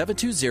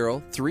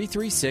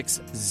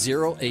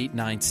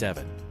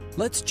 720-336-0897.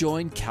 Let's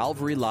join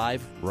Calvary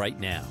Live right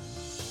now.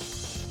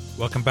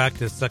 Welcome back to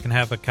the second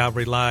half of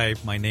Calvary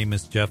Live. My name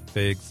is Jeff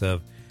Biggs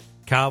of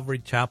Calvary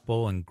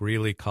Chapel in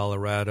Greeley,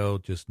 Colorado,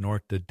 just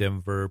north of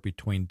Denver,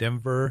 between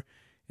Denver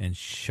and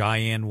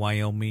Cheyenne,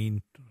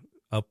 Wyoming,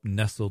 up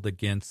nestled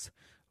against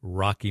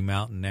Rocky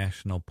Mountain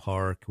National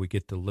Park. We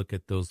get to look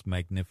at those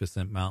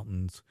magnificent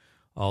mountains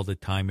all the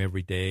time,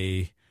 every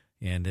day,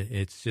 and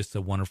it's just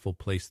a wonderful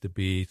place to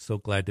be. So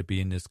glad to be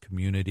in this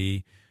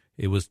community.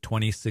 It was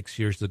 26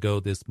 years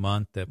ago this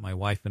month that my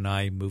wife and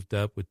I moved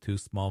up with 2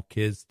 small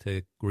kids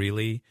to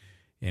Greeley,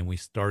 and we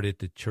started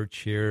the church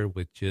here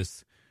with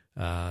just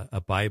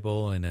a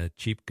Bible and a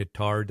cheap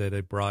guitar that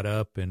I brought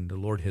up, and the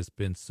Lord has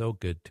been so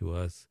good to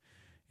us,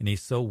 and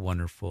he's so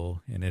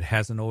wonderful, and it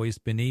hasn't always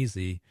been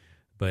easy.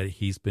 but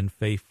he's been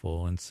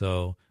faithful. And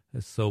so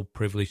it's so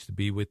privileged to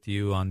be with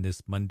you on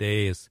this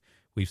Monday as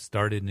we've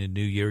started in the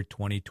new year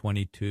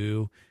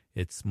 2022.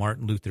 It's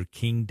Martin Luther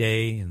King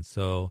Day, and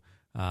so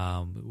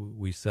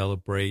we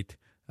celebrate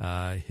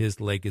his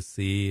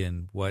legacy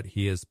and what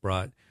he has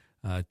brought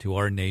to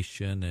our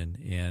nation,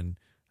 and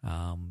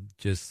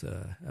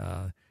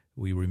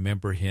we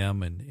remember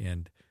him,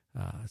 and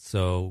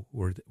so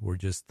we're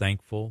just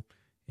thankful.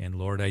 And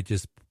Lord,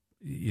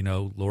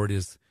 Lord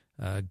is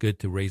good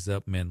to raise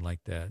up men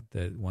like that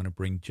want to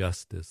bring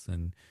justice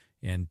and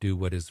do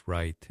what is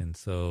right. And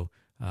so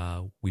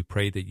we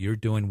pray that you're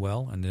doing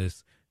well on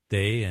this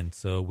day. And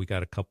so we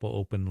got a couple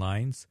open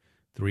lines.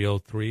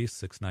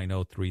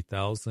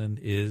 303-690-3000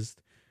 is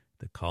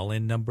the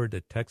call-in number.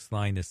 The text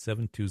line is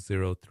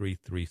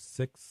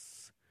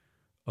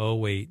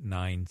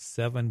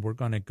 720-336-0897. We're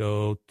going to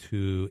go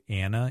to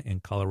Anna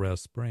in Colorado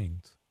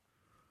Springs.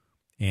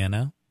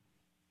 Anna?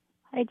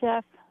 Hi,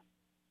 Jeff.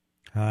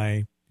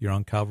 Hi. You're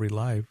on Calvary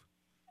Live.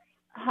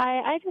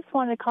 Hi. I just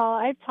wanted to call.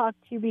 I've talked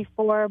to you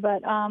before,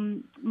 but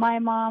my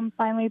mom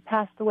finally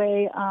passed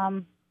away.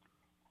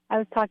 I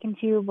was talking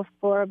to you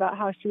before about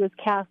how she was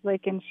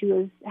Catholic and she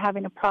was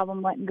having a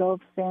problem letting go of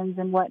sins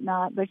and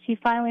whatnot, but she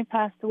finally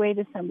passed away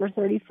December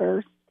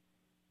 31st.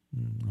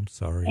 I'm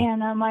sorry. And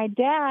my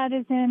dad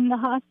is in the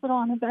hospital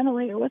on a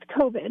ventilator with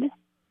COVID.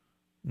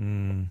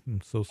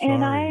 I'm so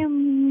sorry.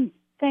 And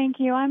thank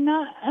you. I'm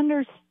not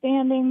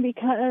understanding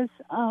because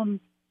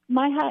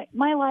my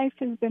life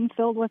has been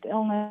filled with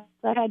illness.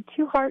 I had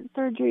 2 heart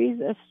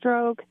surgeries, a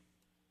stroke.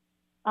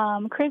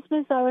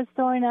 Christmas I was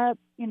throwing up,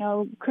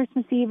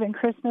 Christmas Eve and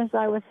Christmas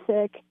I was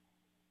sick.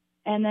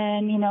 And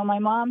then, my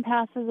mom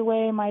passes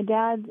away. My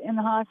dad's in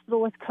the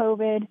hospital with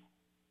COVID.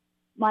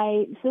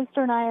 My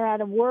sister and I are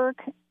out of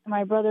work.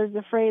 My brother's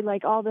afraid,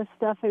 all this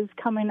stuff is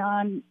coming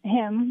on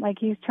him.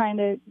 He's trying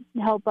to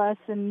help us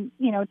and,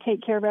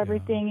 take care of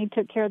everything. Yeah. He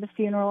took care of the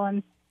funeral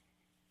and,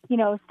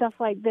 stuff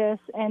like this.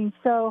 And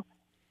so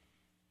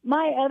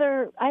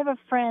I have a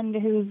friend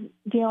who's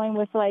dealing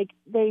with,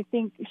 they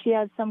think she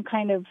has some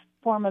kind of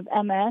form of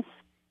MS.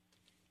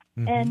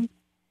 Mm-hmm. And,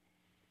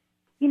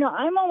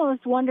 I'm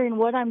almost wondering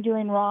what I'm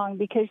doing wrong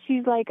because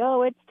she's like,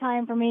 oh, it's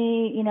time for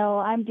me.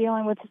 I'm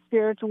dealing with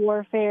spiritual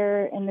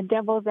warfare and the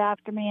devil's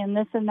after me and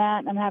this and that.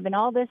 And I'm having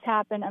all this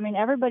happen. I mean,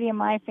 everybody in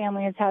my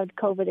family has had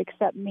COVID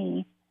except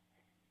me.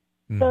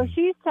 Mm-hmm. So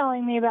she's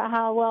telling me about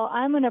how,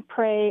 I'm going to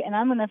pray and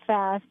I'm going to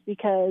fast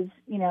because,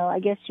 I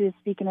guess she was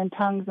speaking in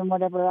tongues and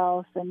whatever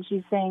else. And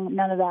she's saying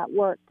none of that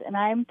worked. And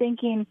I'm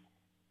thinking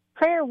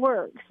prayer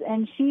works.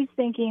 And she's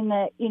thinking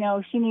that,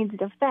 she needs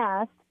to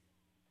fast.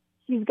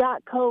 She's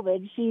got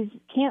COVID. She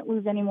can't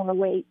lose any more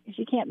weight.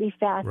 She can't be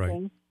fasting.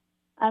 Right.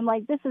 I'm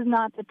like, this is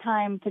not the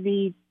time to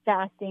be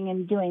fasting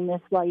and doing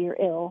this while you're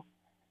ill.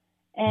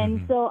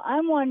 And so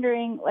I'm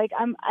wondering, I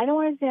don't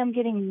want to say I'm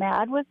getting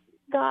mad with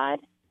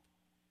God,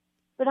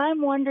 but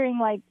I'm wondering,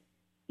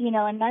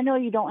 and I know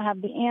you don't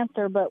have the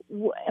answer, but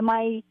what am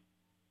I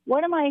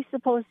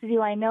supposed to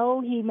do? I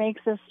know he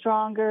makes us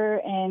stronger,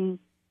 and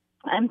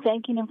I'm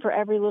thanking him for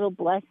every little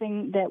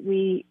blessing that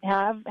we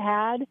have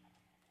had.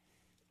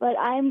 But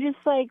I'm just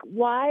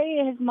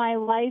why has my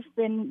life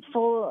been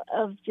full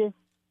of just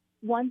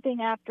one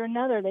thing after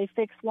another? They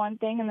fix one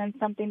thing and then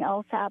something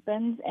else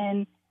happens.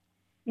 And,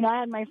 I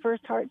had my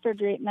first heart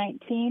surgery at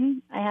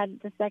 19. I had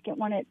the second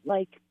one at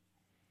I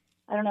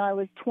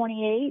was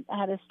 28. I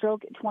had a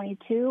stroke at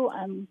 22.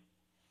 I'm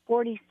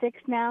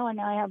 46 now,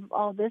 and I have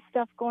all this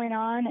stuff going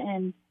on.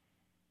 And,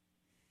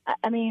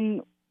 I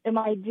mean, am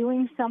I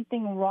doing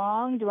something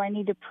wrong? Do I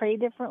need to pray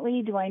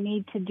differently? Do I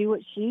need to do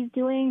what she's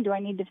doing? Do I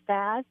need to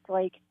fast?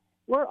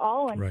 We're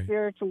all in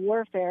spiritual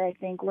warfare, I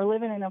think. We're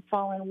living in a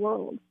fallen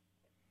world.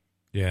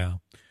 Yeah.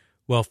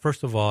 Well,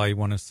 first of all, I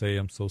want to say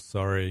I'm so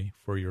sorry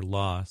for your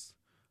loss,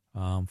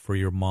 for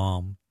your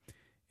mom.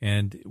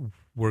 And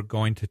we're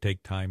going to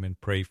take time and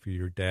pray for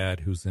your dad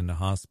who's in the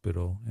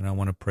hospital. And I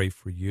want to pray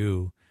for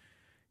you.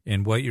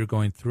 And what you're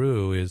going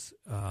through is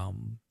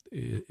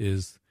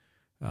as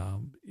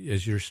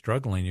you're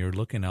struggling, you're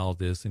looking at all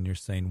this and you're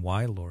saying,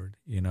 why, Lord?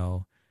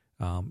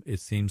 It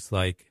seems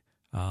like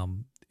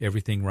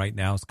everything right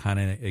now is kind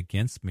of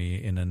against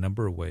me in a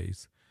number of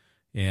ways.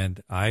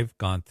 And I've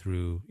gone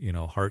through,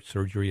 heart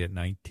surgery at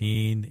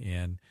 19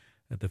 and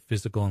the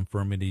physical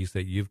infirmities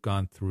that you've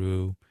gone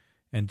through.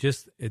 And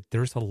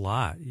there's a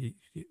lot.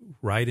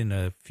 Right in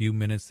a few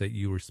minutes that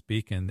you were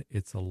speaking,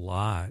 it's a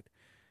lot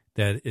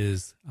that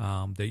is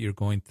that you're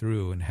going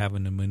through and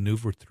having to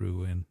maneuver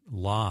through, and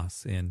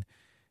loss and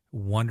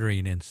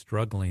wondering and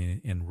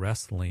struggling and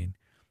wrestling.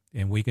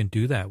 And we can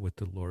do that with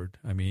the Lord.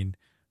 I mean,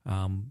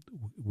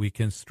 we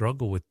can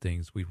struggle with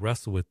things. We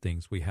wrestle with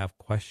things. We have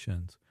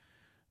questions.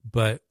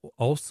 But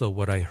also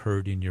what I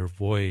heard in your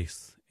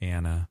voice,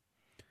 Anna,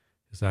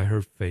 is I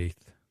heard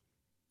faith.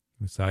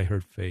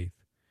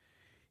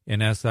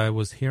 And as I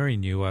was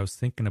hearing you, I was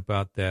thinking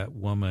about that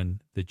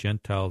woman, the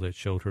Gentile that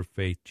showed her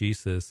faith.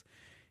 Jesus,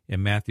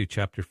 in Matthew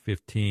chapter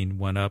 15,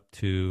 went up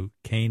to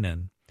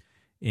Canaan,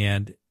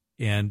 and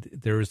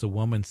there is a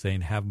woman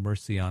saying, have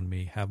mercy on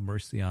me,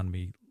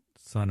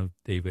 Son of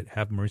David,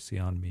 have mercy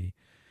on me.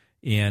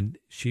 And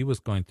she was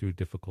going through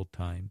difficult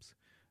times,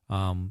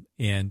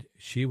 and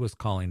she was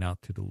calling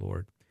out to the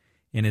Lord.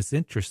 And it's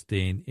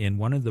interesting, in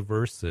one of the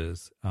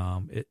verses,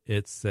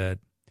 it said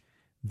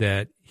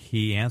that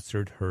he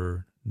answered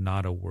her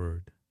not a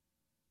word.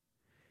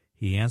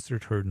 He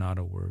answered her not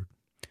a word.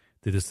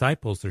 The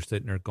disciples are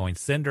sitting there going,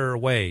 send her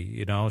away.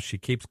 You know, she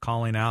keeps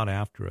calling out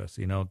after us,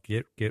 you know,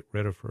 get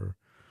rid of her.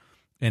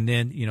 And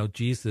then, you know,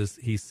 Jesus,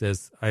 he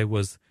says, I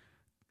was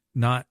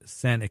not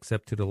sent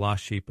except to the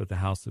lost sheep of the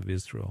house of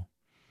Israel.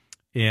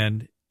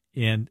 And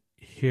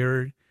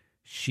here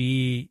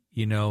she,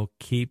 you know,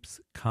 keeps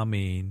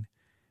coming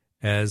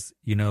as,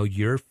 you know,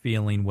 you're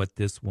feeling what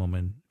this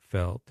woman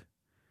felt,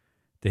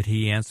 that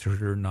he answered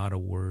her not a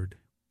word.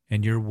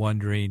 And you're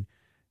wondering,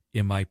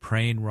 am I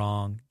praying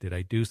wrong? Did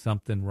I do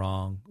something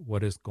wrong?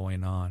 What is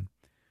going on?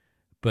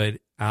 But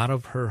out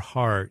of her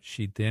heart,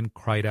 she then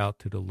cried out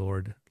to the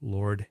Lord,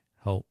 Lord,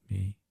 help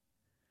me.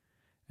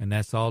 And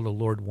that's all the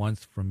Lord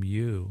wants from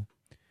you.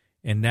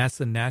 And that's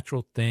a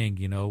natural thing.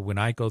 You know, when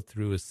I go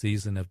through a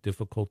season of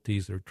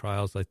difficulties or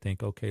trials, I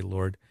think, okay,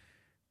 Lord,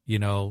 you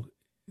know,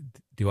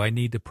 do I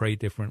need to pray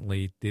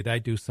differently? Did I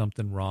do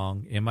something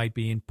wrong? Am I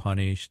being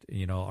punished?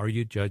 You know, are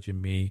you judging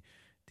me?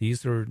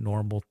 These are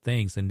normal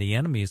things. And the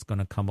enemy is going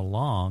to come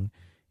along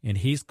and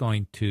he's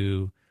going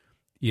to,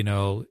 you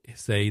know,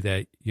 say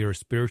that your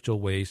spiritual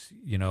ways,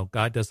 you know,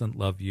 God doesn't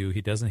love you.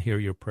 He doesn't hear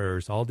your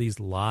prayers. All these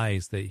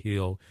lies that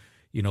he'll,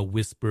 you know,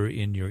 whisper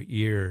in your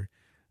ear.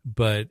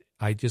 But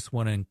I just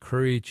want to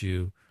encourage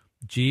you.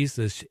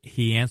 Jesus,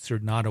 he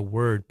answered not a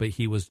word, but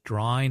he was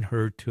drawing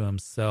her to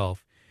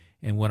himself.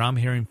 And what I'm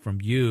hearing from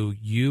you,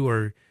 you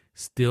are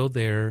still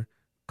there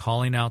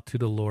calling out to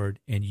the Lord,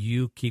 and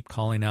you keep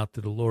calling out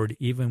to the Lord,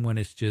 even when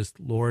it's just,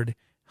 Lord,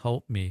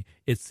 help me.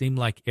 It seemed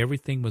like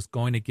everything was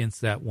going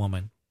against that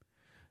woman.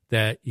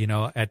 That, you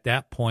know, at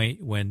that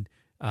point when,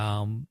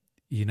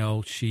 you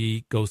know,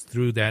 she goes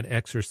through that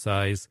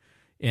exercise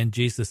and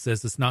Jesus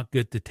says it's not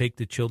good to take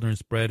the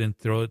children's bread and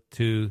throw it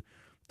to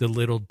the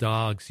little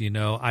dogs, you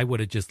know, I would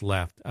have just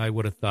left. I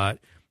would have thought,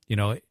 you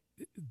know,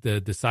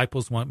 the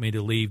disciples want me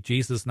to leave.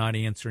 Jesus not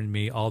answering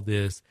me, all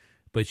this.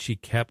 But she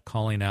kept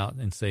calling out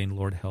and saying,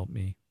 Lord, help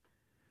me.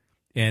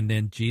 And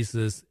then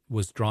Jesus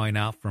was drawing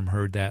out from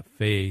her that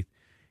faith.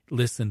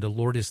 Listen, the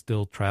Lord is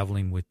still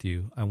traveling with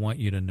you. I want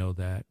you to know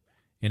that.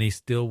 And he's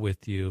still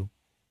with you.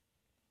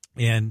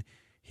 And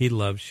he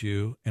loves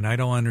you. And I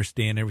don't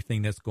understand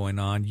everything that's going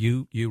on.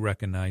 You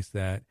recognize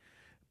that.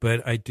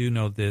 But I do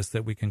know this,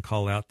 that we can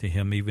call out to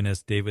him, even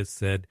as David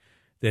said,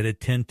 that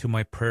attend to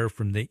my prayer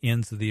from the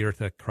ends of the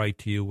earth. I cry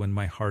to you when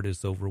my heart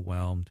is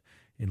overwhelmed,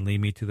 and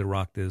lead me to the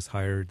rock that is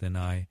higher than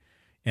I,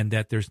 and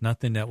that there's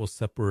nothing that will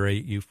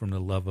separate you from the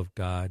love of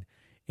God.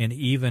 And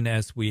even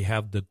as we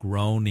have the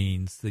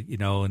groanings, that, you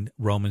know, in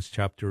Romans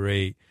chapter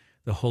 8,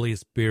 the Holy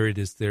Spirit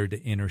is there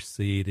to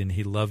intercede, and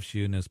he loves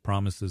you, and his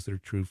promises are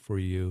true for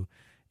you,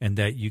 and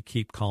that you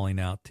keep calling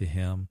out to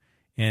him.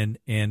 And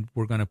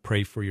we're going to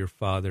pray for your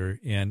father.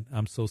 And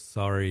I'm so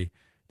sorry.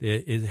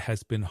 It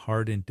has been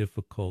hard and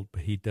difficult,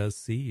 but he does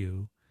see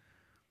you,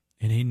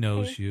 and he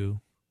knows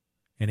you,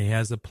 and he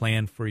has a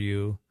plan for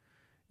you,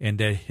 and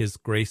that his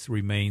grace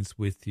remains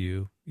with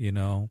you, you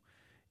know.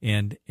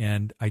 And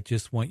I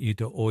just want you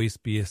to always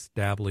be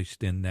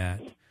established in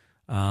that.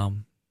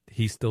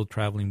 He's still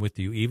traveling with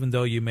you. Even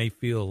though you may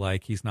feel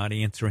like he's not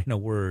answering a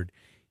word,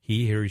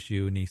 he hears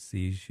you and he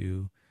sees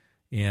you.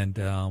 And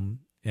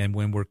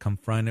when we're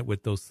confronted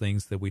with those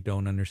things that we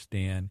don't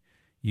understand,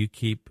 you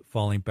keep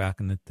falling back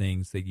on the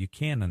things that you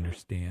can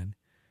understand.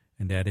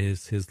 And that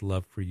is his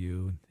love for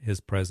you, his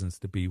presence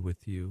to be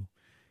with you,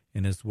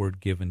 and his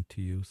word given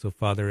to you. So,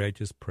 Father, I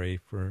just pray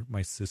for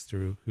my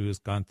sister who has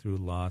gone through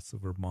loss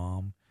of her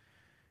mom.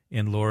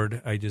 And,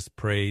 Lord, I just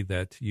pray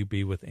that you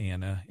be with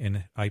Anna.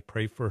 And I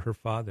pray for her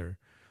father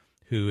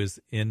who is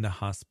in the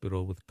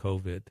hospital with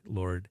COVID,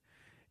 Lord.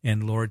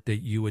 And, Lord,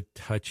 that you would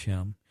touch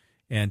him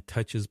and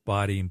touch his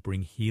body and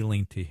bring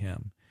healing to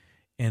him.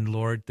 And,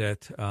 Lord,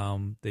 that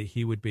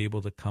he would be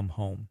able to come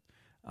home.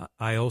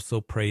 I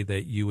also pray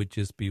that you would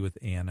just be with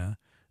Anna,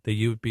 that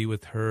you would be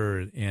with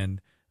her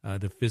and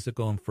the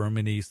physical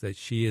infirmities that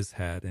she has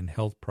had and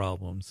health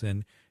problems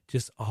and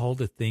just all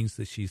the things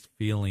that she's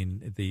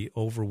feeling, the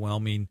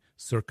overwhelming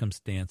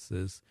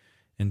circumstances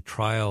and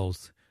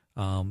trials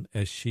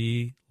as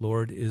she,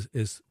 Lord,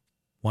 is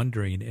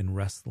wondering and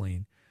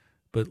wrestling.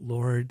 But,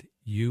 Lord,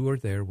 you are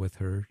there with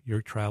her.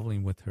 You're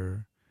traveling with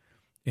her.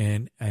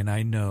 And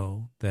I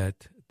know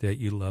that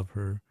you love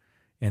her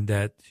and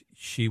that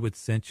she would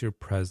sense your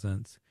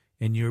presence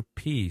and your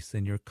peace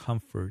and your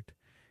comfort.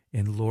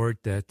 And, Lord,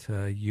 that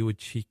you would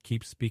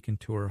keep speaking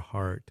to her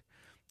heart.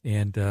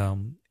 And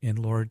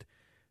Lord,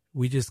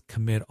 we just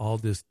commit all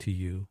this to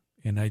you.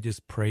 And I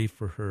just pray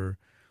for her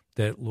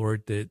that,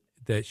 Lord,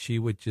 that she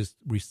would just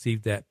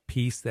receive that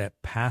peace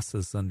that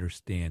passes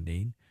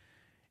understanding.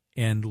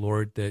 And,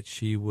 Lord, that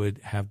she would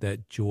have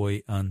that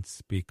joy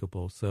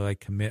unspeakable. So I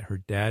commit her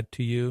dad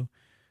to you,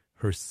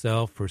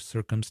 herself, her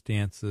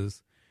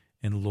circumstances,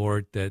 and,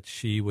 Lord, that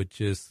she would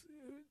just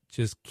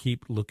just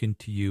keep looking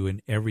to you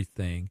in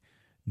everything,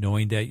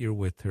 knowing that you're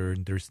with her,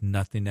 and there's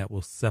nothing that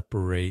will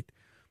separate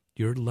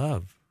your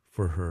love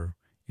for her.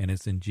 And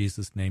it's in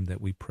Jesus' name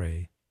that we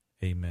pray.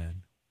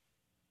 Amen.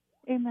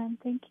 Amen.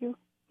 Thank you.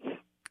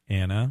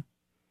 Anna?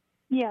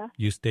 Yeah.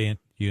 You stay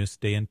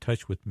in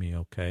touch with me,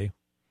 okay?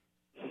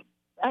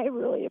 I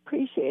really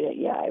appreciate it.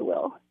 Yeah, I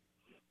will.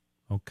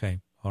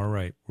 Okay. All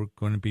right. We're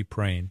going to be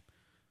praying.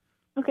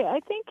 Okay. I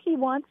think he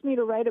wants me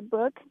to write a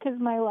book because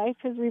my life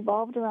has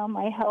revolved around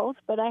my health,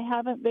 but I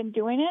haven't been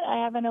doing it.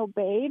 I haven't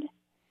obeyed.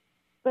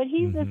 But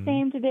he's the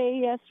same today,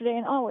 yesterday,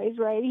 and always,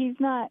 right? He's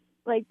not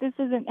like this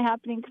isn't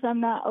happening because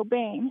I'm not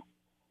obeying.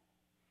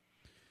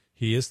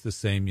 He is the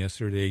same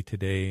yesterday,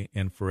 today,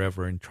 and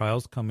forever. And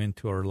trials come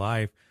into our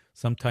life.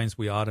 Sometimes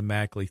we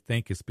automatically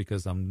think it's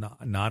because I'm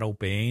not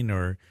obeying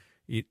or,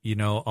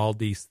 all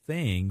these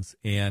things.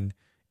 And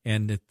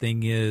the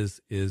thing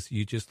is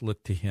you just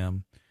look to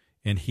him,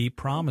 and he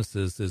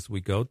promises as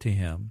we go to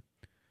him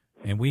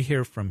and we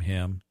hear from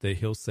him that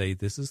he'll say,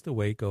 this is the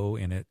way, go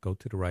in it, go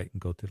to the right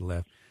and go to the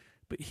left.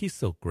 But he's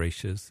so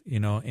gracious,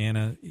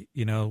 Anna,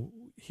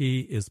 he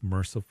is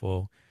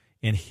merciful.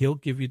 And he'll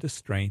give you the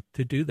strength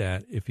to do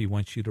that if he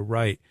wants you to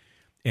write.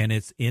 And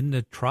it's in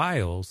the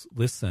trials,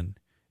 listen,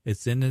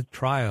 it's in the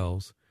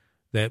trials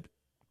that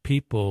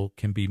people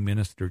can be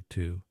ministered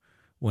to.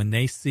 When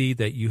they see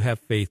that you have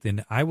faith,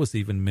 and I was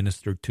even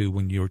ministered to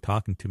when you were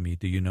talking to me.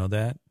 Do you know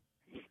that?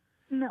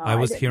 No, I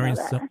was didn't hearing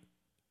know that.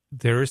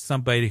 there is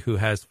somebody who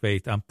has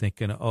faith. I'm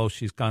thinking, oh,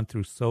 she's gone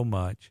through so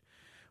much.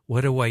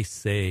 What do I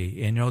say?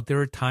 And, there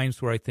are times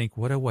where I think,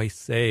 what do I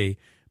say?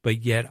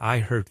 But yet I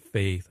heard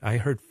faith. I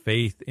heard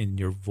faith in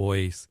your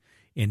voice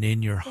and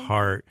in your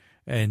heart.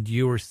 And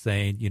you were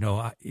saying,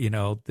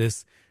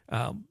 this,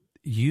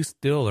 you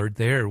still are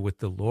there with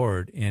the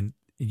Lord, and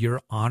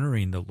you're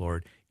honoring the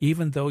Lord,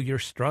 even though you're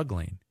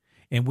struggling.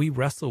 And we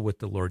wrestle with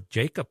the Lord.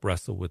 Jacob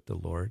wrestled with the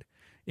Lord.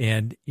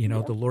 And,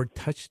 the Lord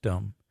touched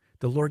him.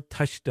 The Lord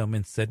touched him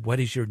and said, what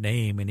is your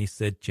name? And he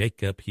said,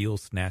 Jacob, heel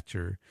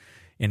snatcher.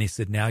 And he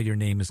said, now your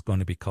name is going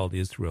to be called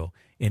Israel.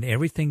 And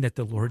everything that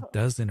the Lord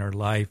does in our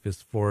life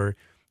is for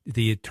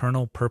the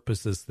eternal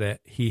purposes that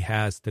he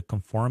has to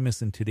conform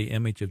us into the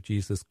image of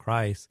Jesus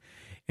Christ.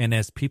 And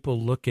as people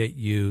look at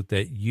you,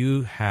 that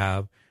you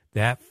have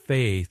that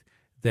faith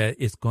that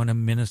is going to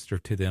minister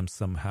to them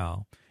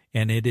somehow.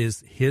 And it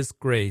is his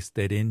grace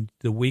that in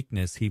the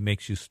weakness he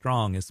makes you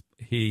strong, as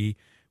he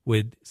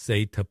would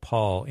say to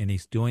Paul, and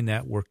he's doing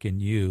that work in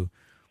you.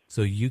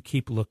 So you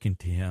keep looking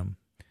to him.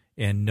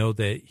 And know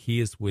that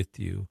he is with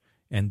you,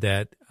 and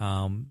that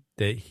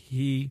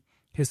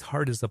his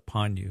heart is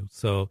upon you.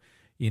 So,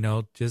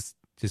 just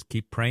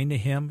keep praying to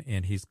him,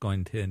 and he's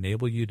going to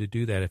enable you to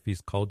do that if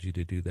he's called you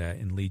to do that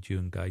and lead you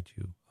and guide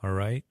you. All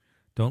right?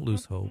 Don't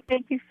lose hope.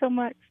 Thank you so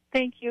much.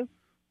 Thank you.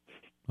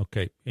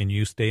 Okay. And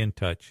you stay in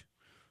touch.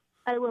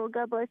 I will.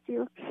 God bless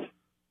you.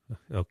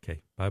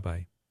 Okay.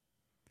 Bye-bye.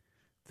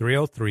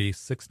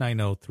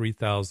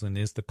 303-690-3000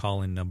 is the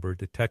call-in number.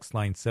 The text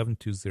line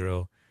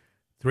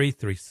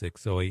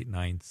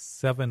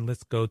 720-336-0897.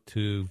 Let's go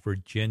to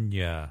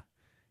Virginia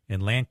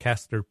in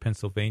Lancaster,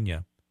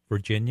 Pennsylvania.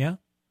 Virginia?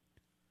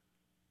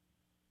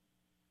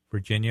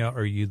 Virginia,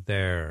 are you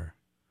there?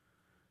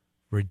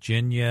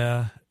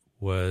 Virginia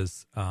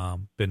was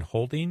been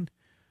holding,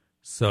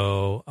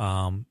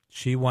 so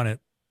she wanted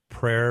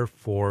prayer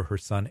for her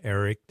son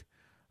Eric,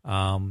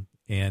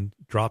 and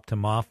dropped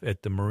him off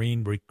at the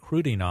Marine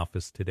recruiting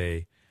office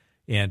today.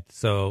 And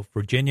so,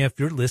 Virginia, if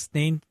you're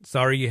listening,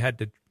 sorry you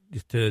had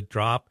to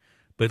drop,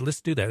 but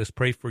let's do that. Let's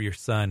pray for your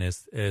son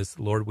as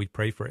Lord, we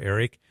pray for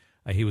Eric.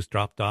 He was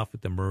dropped off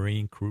at the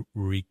Marine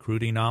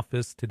recruiting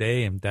office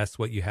today, and that's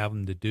what you have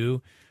him to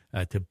do,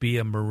 to be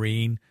a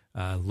Marine,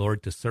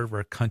 Lord, to serve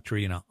our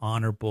country in an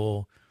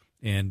honorable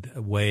and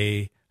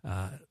way.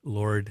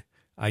 Lord,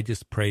 I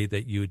just pray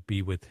that you would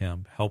be with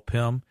him. Help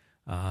him,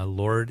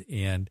 Lord,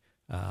 and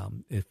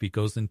if he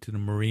goes into the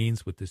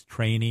Marines with his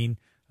training,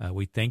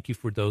 we thank you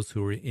for those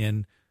who are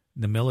in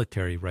the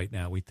military right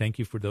now. We thank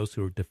you for those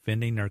who are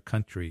defending our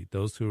country,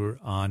 those who are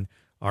on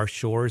our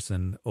shores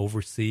and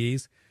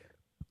overseas.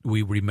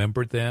 We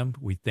remember them.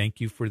 We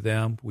thank you for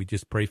them. We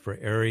just pray for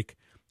Eric.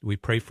 We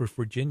pray for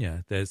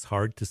Virginia. That it's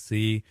hard to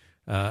see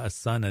a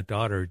son, a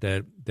daughter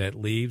that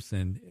leaves,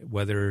 and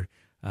whether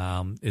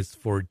it's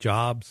for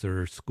jobs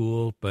or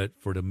school, but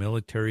for the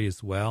military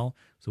as well.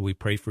 So we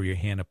pray for your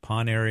hand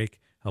upon Eric,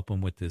 help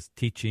him with his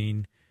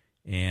teaching,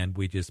 and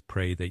we just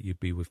pray that you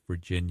be with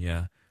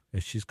Virginia.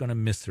 She's going to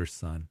miss her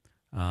son,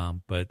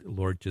 but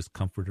Lord, just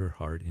comfort her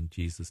heart in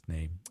Jesus'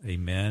 name.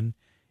 Amen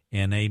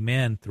and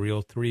amen.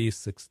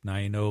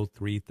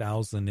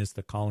 303-690-3000 is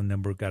the calling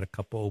number. Got a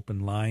couple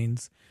open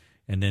lines.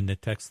 And then the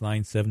text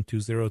line,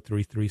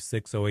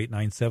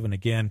 720-336-0897.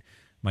 Again,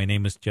 my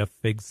name is Jeff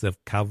Figgs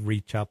of Calvary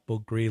Chapel,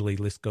 Greeley.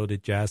 Let's go to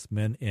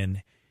Jasmine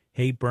in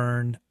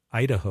Hayburn,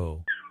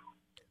 Idaho.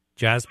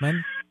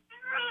 Jasmine?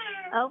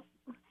 Oh,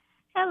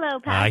 hello,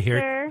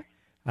 Pastor.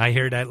 I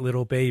hear that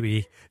little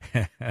baby.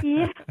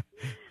 Yeah,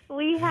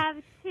 we have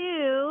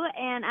two,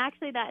 and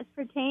actually that's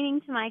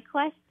pertaining to my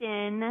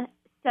question.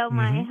 So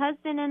my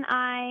husband and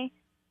I,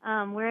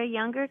 we're a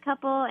younger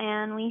couple,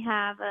 and we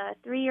have a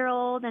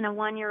 3-year-old and a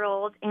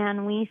 1-year-old,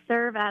 and we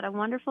serve at a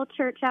wonderful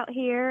church out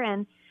here,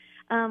 and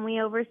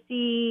we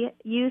oversee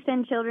youth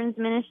and children's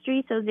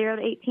ministry, so 0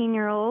 to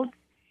 18-year-olds.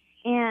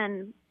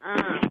 And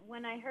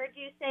when I heard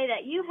you say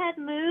that you had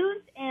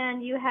moved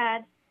and you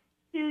had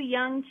 2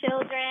 young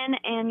children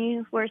and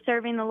you were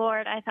serving the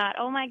Lord, I thought,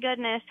 oh, my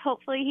goodness,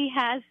 hopefully he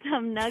has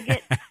some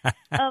nuggets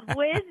of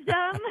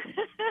wisdom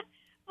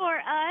for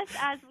us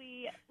as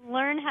we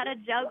learn how to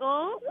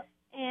juggle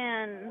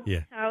and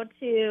how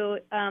to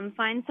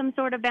find some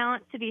sort of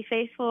balance to be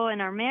faithful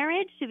in our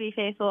marriage, to be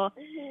faithful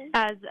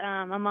as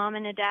a mom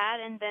and a dad,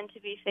 and then to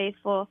be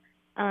faithful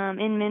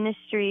in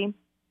ministry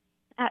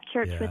at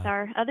church with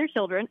our other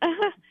children.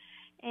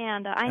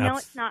 And I know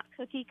it's not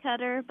cookie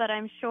cutter, but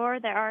I'm sure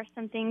there are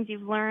some things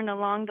you've learned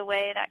along the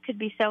way that could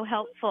be so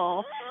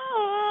helpful.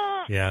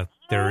 Yeah,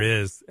 there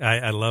is.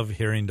 I love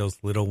hearing those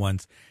little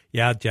ones.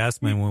 Yeah,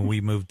 Jasmine, when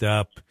we moved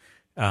up,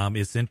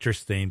 it's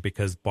interesting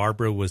because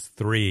Barbara was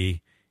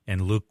 3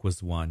 and Luke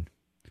was 1.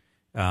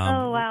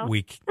 Wow.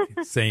 We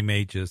same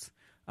ages.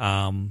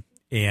 And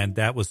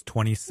that was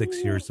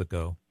 26 years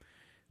ago.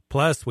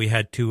 Plus, we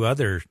had 2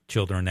 other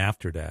children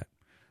after that.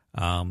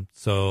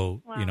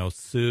 Sue,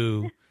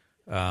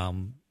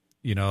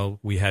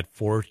 we had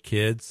 4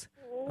 kids.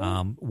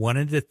 One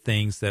of the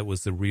things that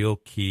was the real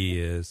key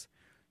is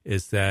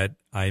that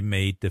I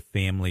made the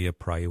family a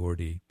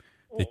priority.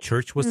 The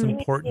church was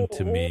important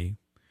to me.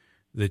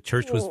 The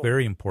church was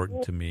very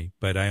important to me,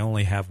 but I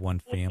only have one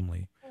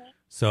family.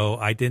 So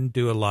I didn't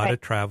do a lot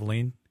of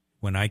traveling.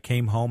 When I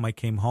came home, I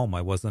came home.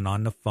 I wasn't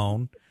on the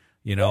phone,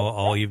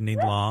 all evening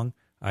long.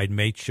 I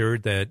made sure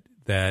that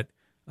as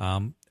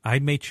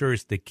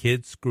the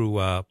kids grew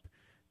up,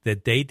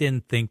 that they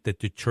didn't think that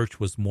the church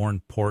was more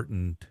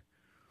important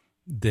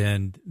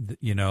than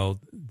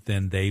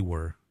they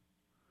were.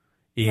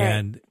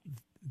 And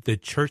the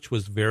church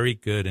was very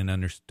good and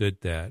understood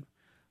that,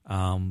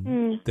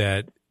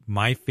 that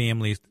my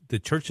family, the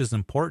church is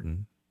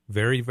important,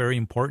 very, very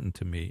important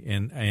to me.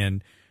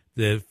 And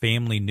the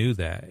family knew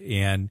that.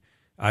 And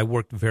I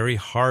worked very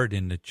hard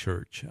in the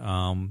church,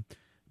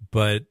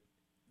 but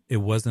it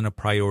wasn't a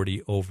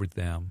priority over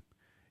them.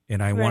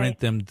 And I wanted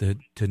them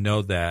to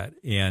know that,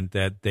 and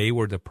that they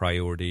were the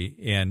priority.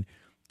 And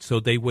so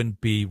they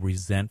wouldn't be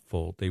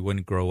resentful. They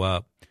wouldn't grow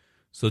up.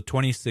 So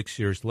 26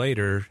 years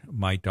later,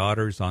 my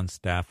daughter's on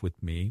staff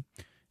with me,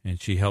 and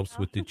she helps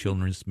with the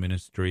children's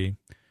ministry.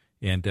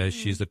 And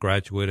she's a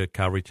graduate at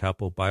Calvary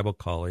Chapel Bible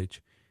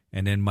College.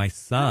 And then my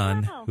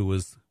son, who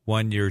was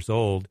 1 year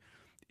old,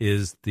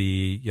 is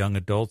the young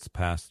adults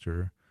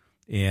pastor,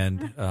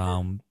 and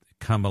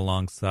come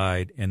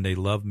alongside, and they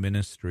love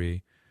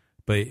ministry.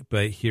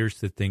 But here's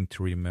the thing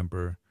to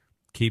remember: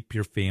 keep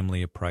your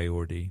family a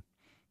priority.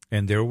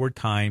 And there were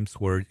times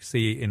where,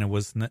 and it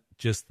wasn't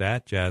just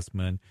that,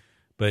 Jasmine,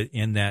 but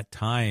in that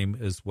time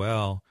as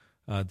well,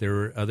 there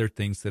were other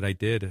things that I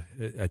did.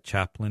 A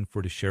chaplain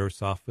for the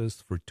sheriff's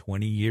office for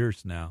 20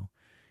 years now.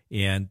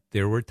 And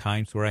there were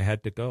times where I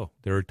had to go.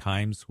 There were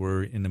times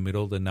where in the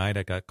middle of the night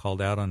I got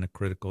called out on a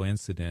critical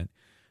incident.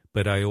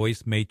 But I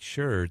always made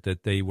sure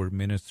that they were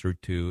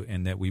ministered to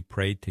and that we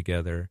prayed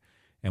together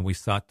and we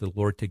sought the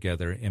Lord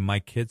together. And my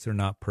kids are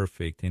not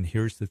perfect. And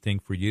here's the thing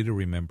for you to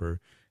remember: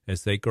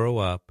 as they grow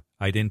up,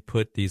 I didn't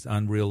put these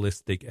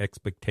unrealistic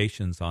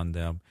expectations on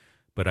them,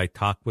 but I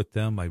talked with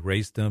them. I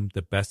raised them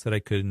the best that I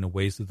could in the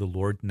ways of the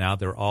Lord. Now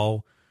they're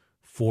all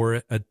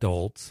 4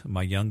 adults.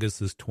 My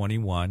youngest is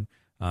 21.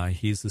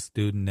 He's a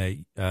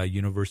student at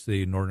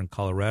University of Northern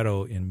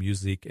Colorado in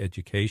music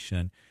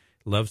education.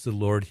 Loves the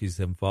Lord.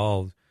 He's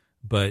involved.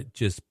 But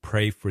just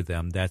pray for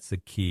them. That's the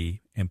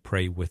key. And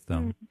pray with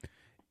them.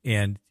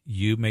 And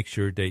you make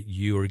sure that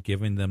you are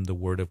giving them the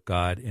Word of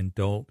God, and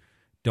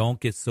don't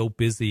get so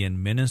busy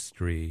in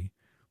ministry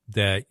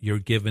that you're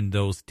giving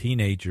those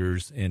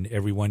teenagers and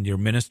everyone you're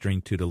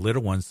ministering to, the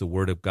little ones, the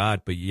Word of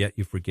God, but yet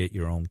you forget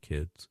your own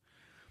kids.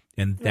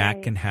 And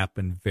that can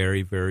happen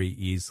very, very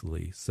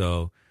easily.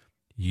 So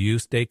you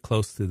stay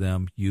close to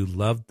them, you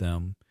love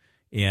them,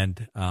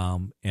 and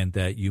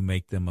that you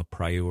make them a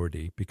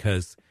priority,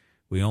 because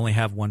we only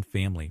have one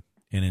family.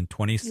 And in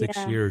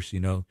 26 years,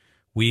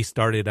 we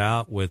started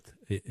out with,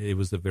 it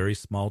was a very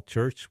small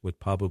church with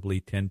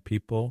probably 10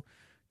 people,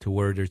 to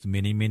where there's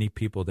many, many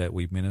people that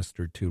we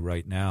ministered to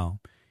right now.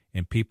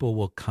 And people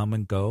will come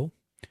and go,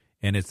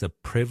 and it's a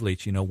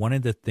privilege. One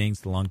of the things,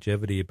 the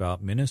longevity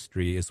about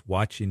ministry is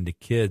watching the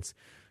kids.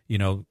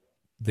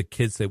 The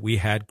kids that we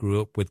had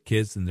grew up with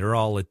kids, and they're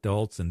all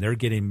adults, and they're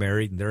getting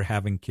married, and they're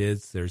having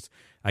kids.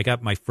 I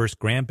got my first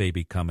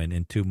grandbaby coming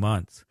in 2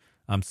 months.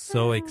 I'm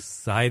so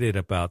excited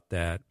about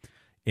that.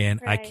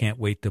 And I can't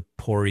wait to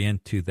pour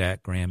into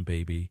that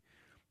grandbaby.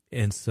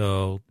 And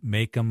so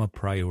make them a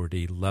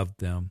priority, love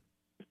them,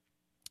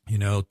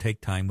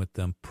 take time with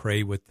them,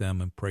 pray with them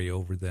and pray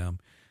over them,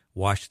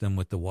 wash them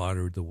with the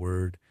water of the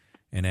Word.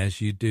 And as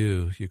you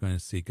do, you're going to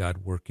see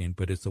God working,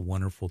 but it's a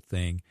wonderful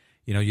thing.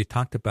 You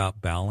talked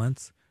about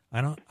balance. I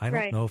don't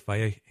know if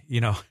I'm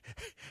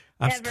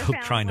Never still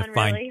trying to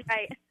find, really,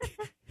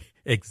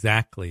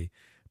 Exactly.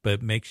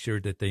 But make sure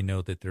that they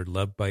know that they're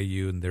loved by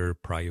you and they're a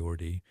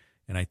priority.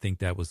 And I think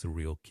that was the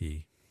real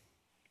key.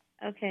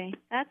 Okay,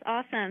 that's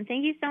awesome.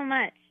 Thank you so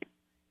much.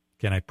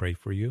 Can I pray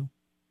for you?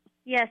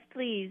 Yes,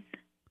 please.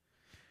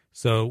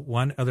 So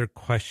one other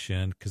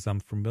question, because I'm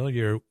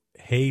familiar,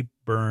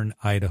 Hayburn,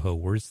 Idaho,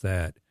 where's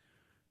that?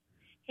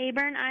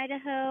 Hayburn,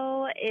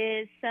 Idaho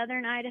is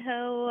southern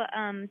Idaho.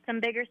 Some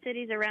bigger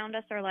cities around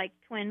us are like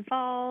Twin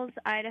Falls,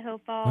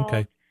 Idaho Falls,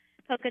 Okay.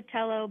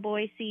 Pocatello,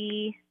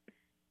 Boise.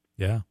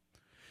 Yeah.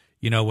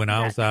 You know, when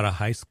I was out of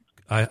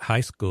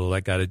high school, I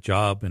got a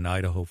job in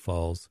Idaho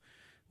Falls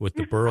with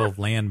the Bureau of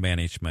Land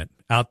Management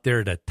out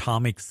there at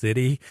Atomic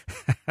City.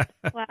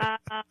 Wow.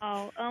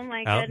 Oh,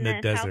 my Out in goodness.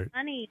 the desert. How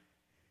funny.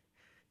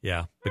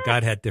 Yeah, but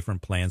God had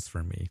different plans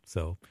for me.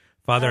 So,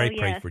 Father, Oh, I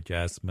pray yes. for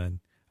Jasmine.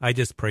 I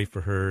just pray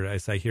for her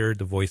as I hear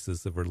the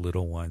voices of her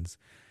little ones.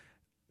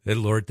 That,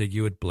 Lord, that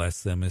you would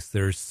bless them as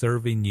they're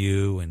serving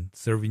you and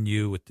serving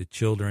you with the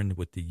children,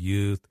 with the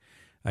youth.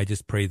 I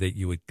just pray that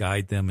you would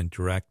guide them and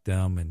direct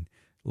them. And,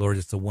 Lord,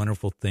 it's a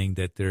wonderful thing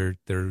that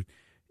they're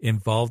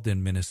involved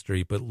in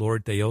ministry. But,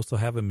 Lord, they also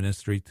have a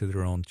ministry to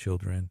their own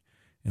children.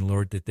 And,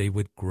 Lord, that they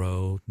would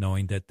grow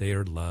knowing that they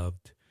are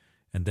loved,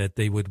 and that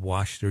they would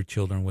wash their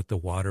children with the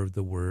water of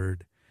the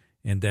word,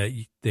 and that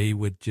they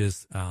would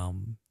just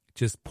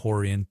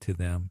pour into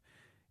them.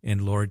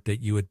 And Lord,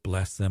 that you would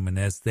bless them. And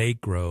as they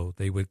grow,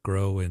 they would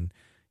grow in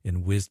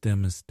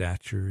wisdom and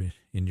stature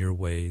in your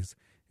ways.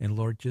 And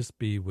Lord, just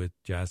be with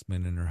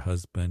Jasmine and her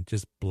husband.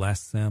 Just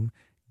bless them,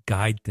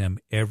 guide them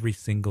every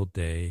single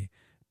day.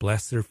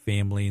 Bless their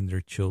family and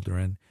their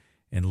children.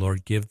 And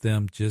Lord, give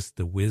them just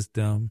the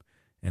wisdom.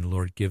 And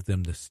Lord, give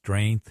them the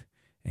strength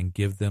and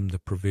give them the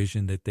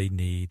provision that they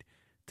need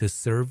to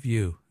serve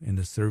you and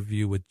to serve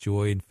you with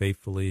joy and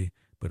faithfully,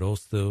 but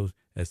also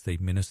as they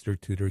minister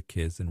to their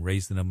kids and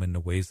raising them in the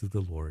ways of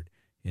the Lord.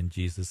 In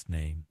Jesus'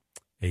 name,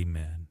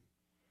 amen.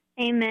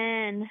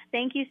 Amen.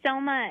 Thank you so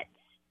much.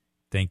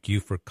 Thank you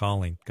for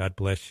calling. God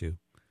bless you.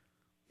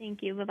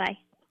 Thank you. Bye-bye.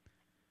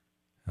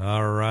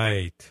 All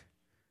right.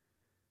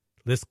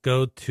 Let's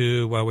go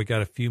to, well, we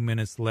got a few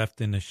minutes left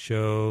in the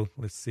show.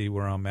 Let's see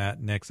where I'm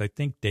at next. I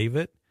think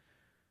David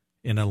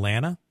in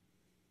Atlanta.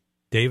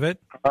 David?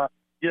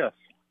 Yes.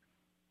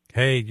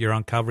 Hey, you're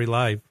on Calvary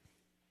Live.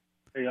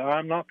 Hey,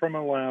 I'm not from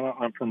Atlanta.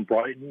 I'm from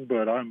Brighton,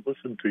 but I'm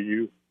listening to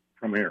you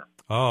from here.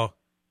 Oh,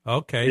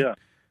 okay. Yeah,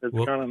 it's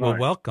kind of nice. Well,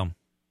 welcome.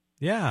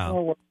 Yeah,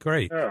 Oh, well,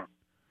 great. Yeah.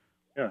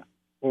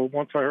 Well,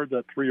 once I heard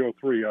that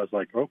 303, I was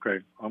like, okay,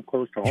 I'm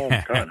close to home,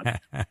 kind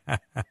of.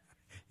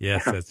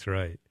 Yes, that's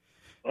right.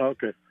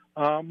 Okay.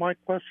 My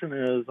question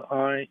is,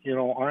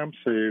 I'm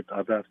saved.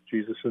 I've asked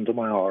Jesus into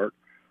my heart.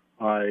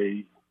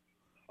 I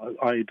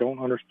don't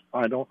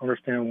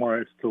understand why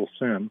I still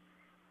sin.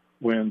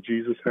 When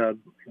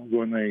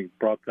they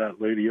brought that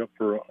lady up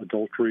for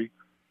adultery,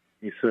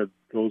 he said,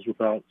 "Those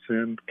without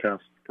sin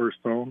cast the first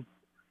stone."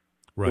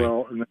 Right.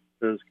 Well, and then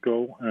it says,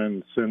 "Go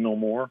and sin no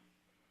more."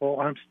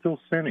 Well, I'm still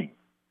sinning.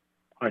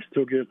 I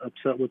still get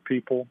upset with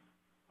people.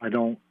 I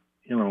don't,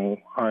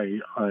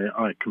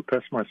 I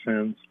confess my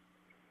sins,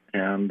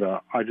 and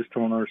I just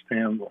don't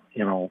understand.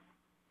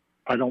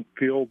 I don't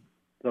feel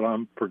that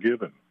I'm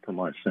forgiven for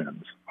my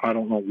sins. I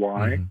don't know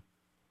why. Mm-hmm.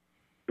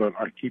 But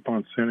I keep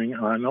on sinning,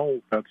 and I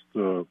know that's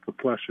the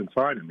flesh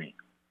inside of me.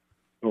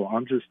 So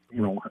I'm just,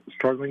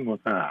 struggling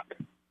with that.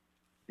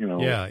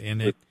 Yeah,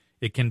 and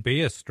it can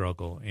be a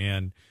struggle.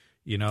 And,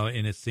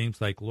 and it seems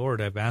like, Lord,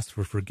 I've asked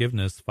for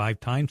forgiveness 5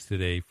 times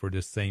today for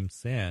the same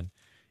sin.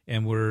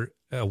 And we're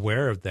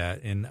aware of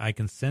that. And I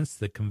can sense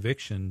the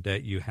conviction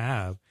that you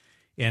have.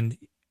 And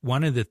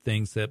one of the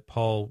things that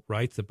Paul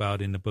writes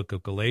about in the book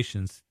of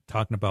Galatians,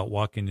 talking about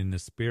walking in the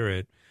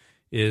Spirit,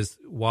 is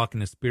walk in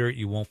the Spirit,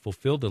 you won't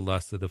fulfill the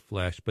lust of the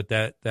flesh. But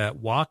that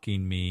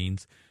walking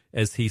means,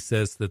 as he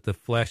says, that the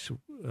flesh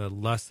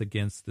lusts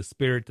against the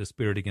Spirit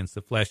against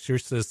the flesh.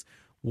 There's this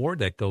war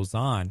that goes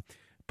on,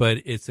 but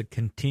it's a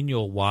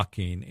continual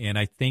walking. And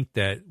I think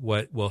that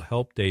what will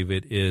help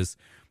David is,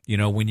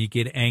 when you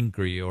get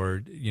angry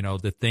or,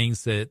 the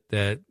things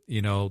that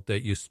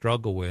you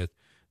struggle with,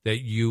 that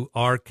you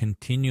are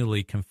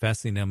continually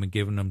confessing them and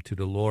giving them to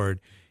the Lord.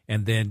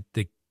 And then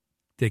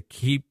to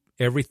keep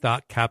every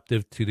thought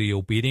captive to the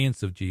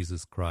obedience of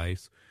Jesus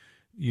Christ.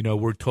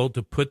 We're told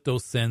to put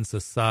those sins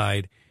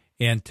aside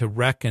and to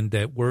reckon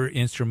that we're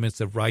instruments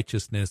of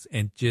righteousness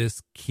and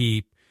just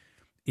keep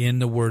in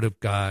the Word of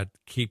God,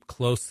 keep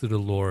close to the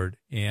Lord,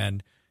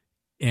 and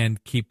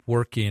keep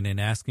working and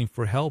asking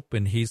for help.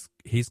 And He's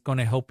going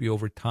to help you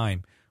over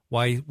time.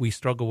 Why we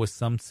struggle with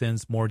some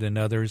sins more than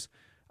others,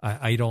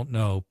 I don't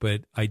know,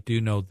 but I do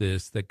know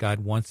this, that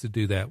God wants to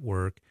do that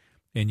work,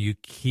 and you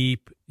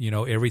keep,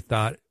 every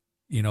thought,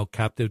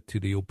 captive to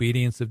the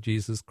obedience of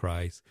Jesus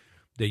Christ,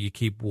 that you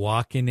keep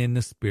walking in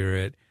the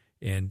Spirit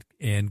and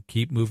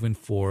keep moving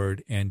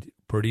forward. And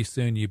pretty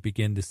soon you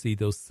begin to see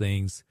those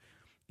things,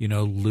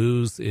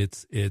 lose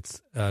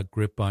its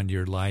grip on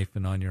your life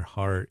and on your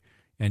heart,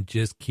 and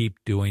just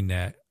keep doing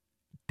that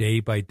day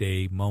by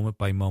day, moment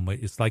by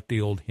moment. It's like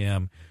the old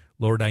hymn,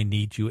 Lord, I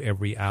need you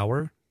every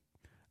hour.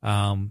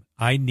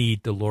 I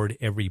need the Lord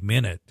every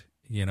minute,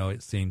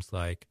 it seems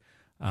like,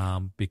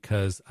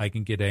 because I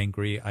can get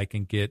angry. I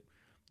can get,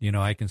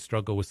 I can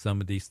struggle with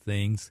some of these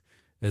things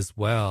as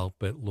well.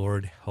 But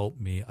Lord, help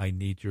me. I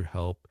need your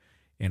help.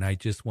 And I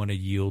just want to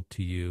yield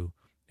to you.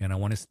 And I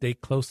want to stay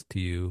close to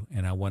you.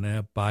 And I want to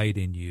abide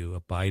in you,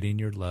 abide in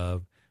your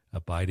love,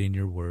 abide in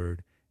your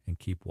word, and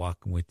keep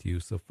walking with you.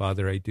 So,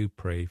 Father, I do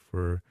pray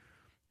for,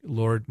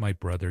 Lord, my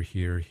brother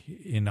here,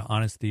 in the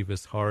honesty of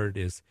his heart,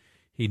 as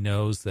he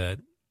knows that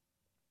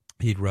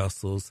he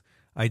wrestles.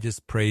 I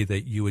just pray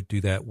that you would do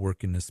that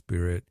work in the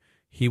Spirit.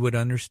 He would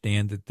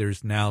understand that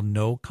there's now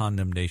no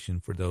condemnation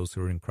for those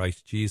who are in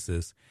Christ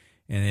Jesus.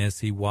 And as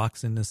he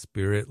walks in the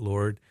Spirit,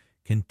 Lord,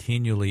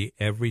 continually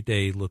every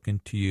day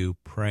looking to you,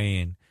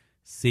 praying,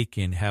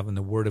 seeking, having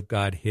the Word of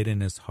God hid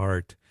in his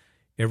heart,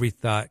 every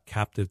thought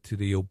captive to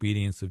the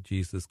obedience of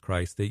Jesus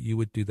Christ, that you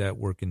would do that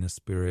work in the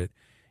Spirit.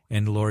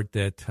 And Lord,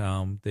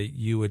 that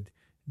you would,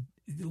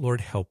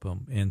 Lord, help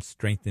him and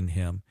strengthen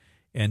him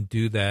and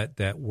do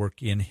that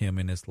work in him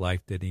in his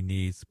life that he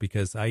needs,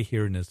 because I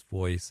hear in his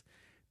voice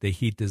that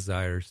he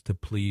desires to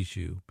please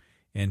you,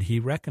 and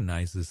he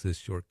recognizes his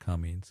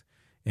shortcomings.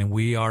 And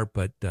we are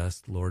but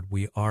dust, Lord.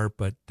 We are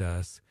but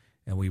dust,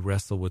 and we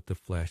wrestle with the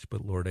flesh.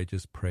 But Lord, I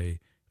just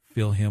pray,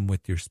 fill him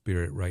with your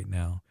Spirit right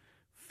now.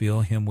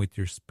 Fill him with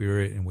your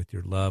Spirit and with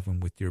your love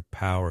and with your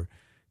power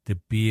to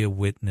be a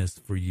witness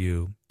for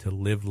you, to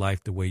live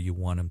life the way you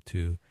want him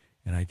to.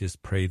 And I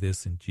just pray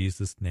this in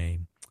Jesus'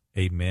 name.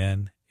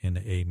 Amen and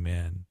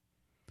amen.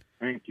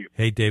 Thank you.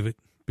 Hey, David,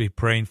 be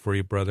praying for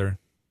you, brother.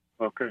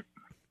 Okay.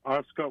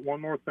 I've just got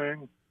one more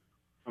thing.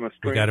 I'm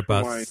estranged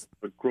from my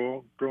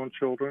grown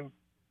children,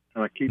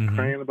 and I keep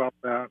praying about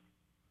that.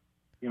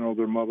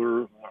 Their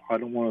mother, I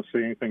don't want to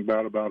say anything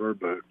bad about her,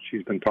 but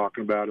she's been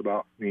talking bad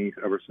about me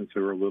ever since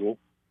they were little.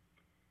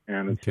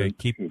 And it's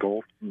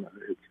engulfed,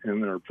 it's in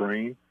their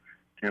brain,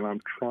 and I'm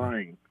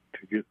trying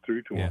to get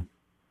through to them.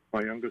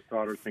 My youngest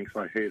daughter thinks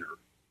I hate her.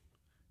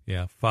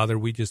 Yeah, Father,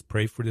 we just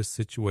pray for this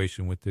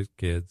situation with the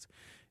kids.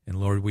 And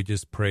Lord, we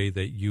just pray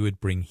that you would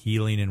bring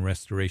healing and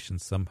restoration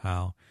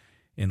somehow.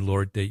 And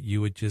Lord, that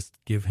you would just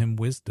give him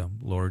wisdom,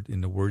 Lord,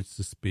 in the words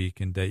to speak.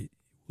 And that,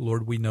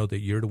 Lord, we know that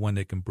you're the one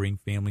that can bring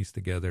families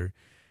together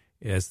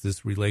as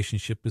this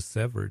relationship is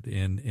severed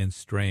and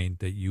strained,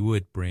 that you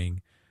would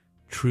bring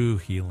true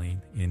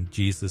healing in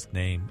Jesus'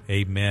 name.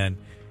 Amen.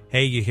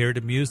 Hey, you hear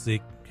the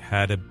music.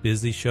 Had a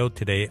busy show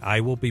today.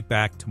 I will be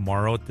back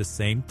tomorrow at the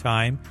same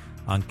time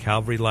on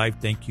Calvary Live.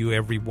 Thank you,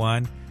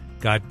 everyone.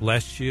 God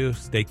bless you.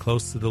 Stay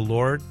close to the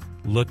Lord.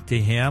 Look to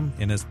him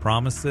and his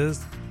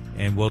promises.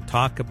 And we'll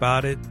talk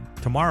about it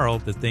tomorrow,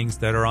 the things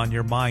that are on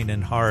your mind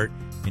and heart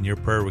and your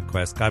prayer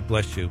requests. God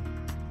bless you.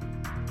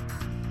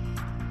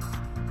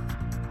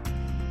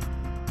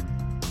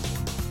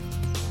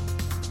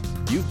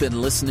 You've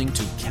been listening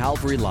to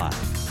Calvary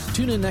Live.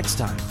 Tune in next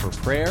time for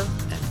prayer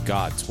and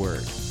God's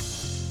Word.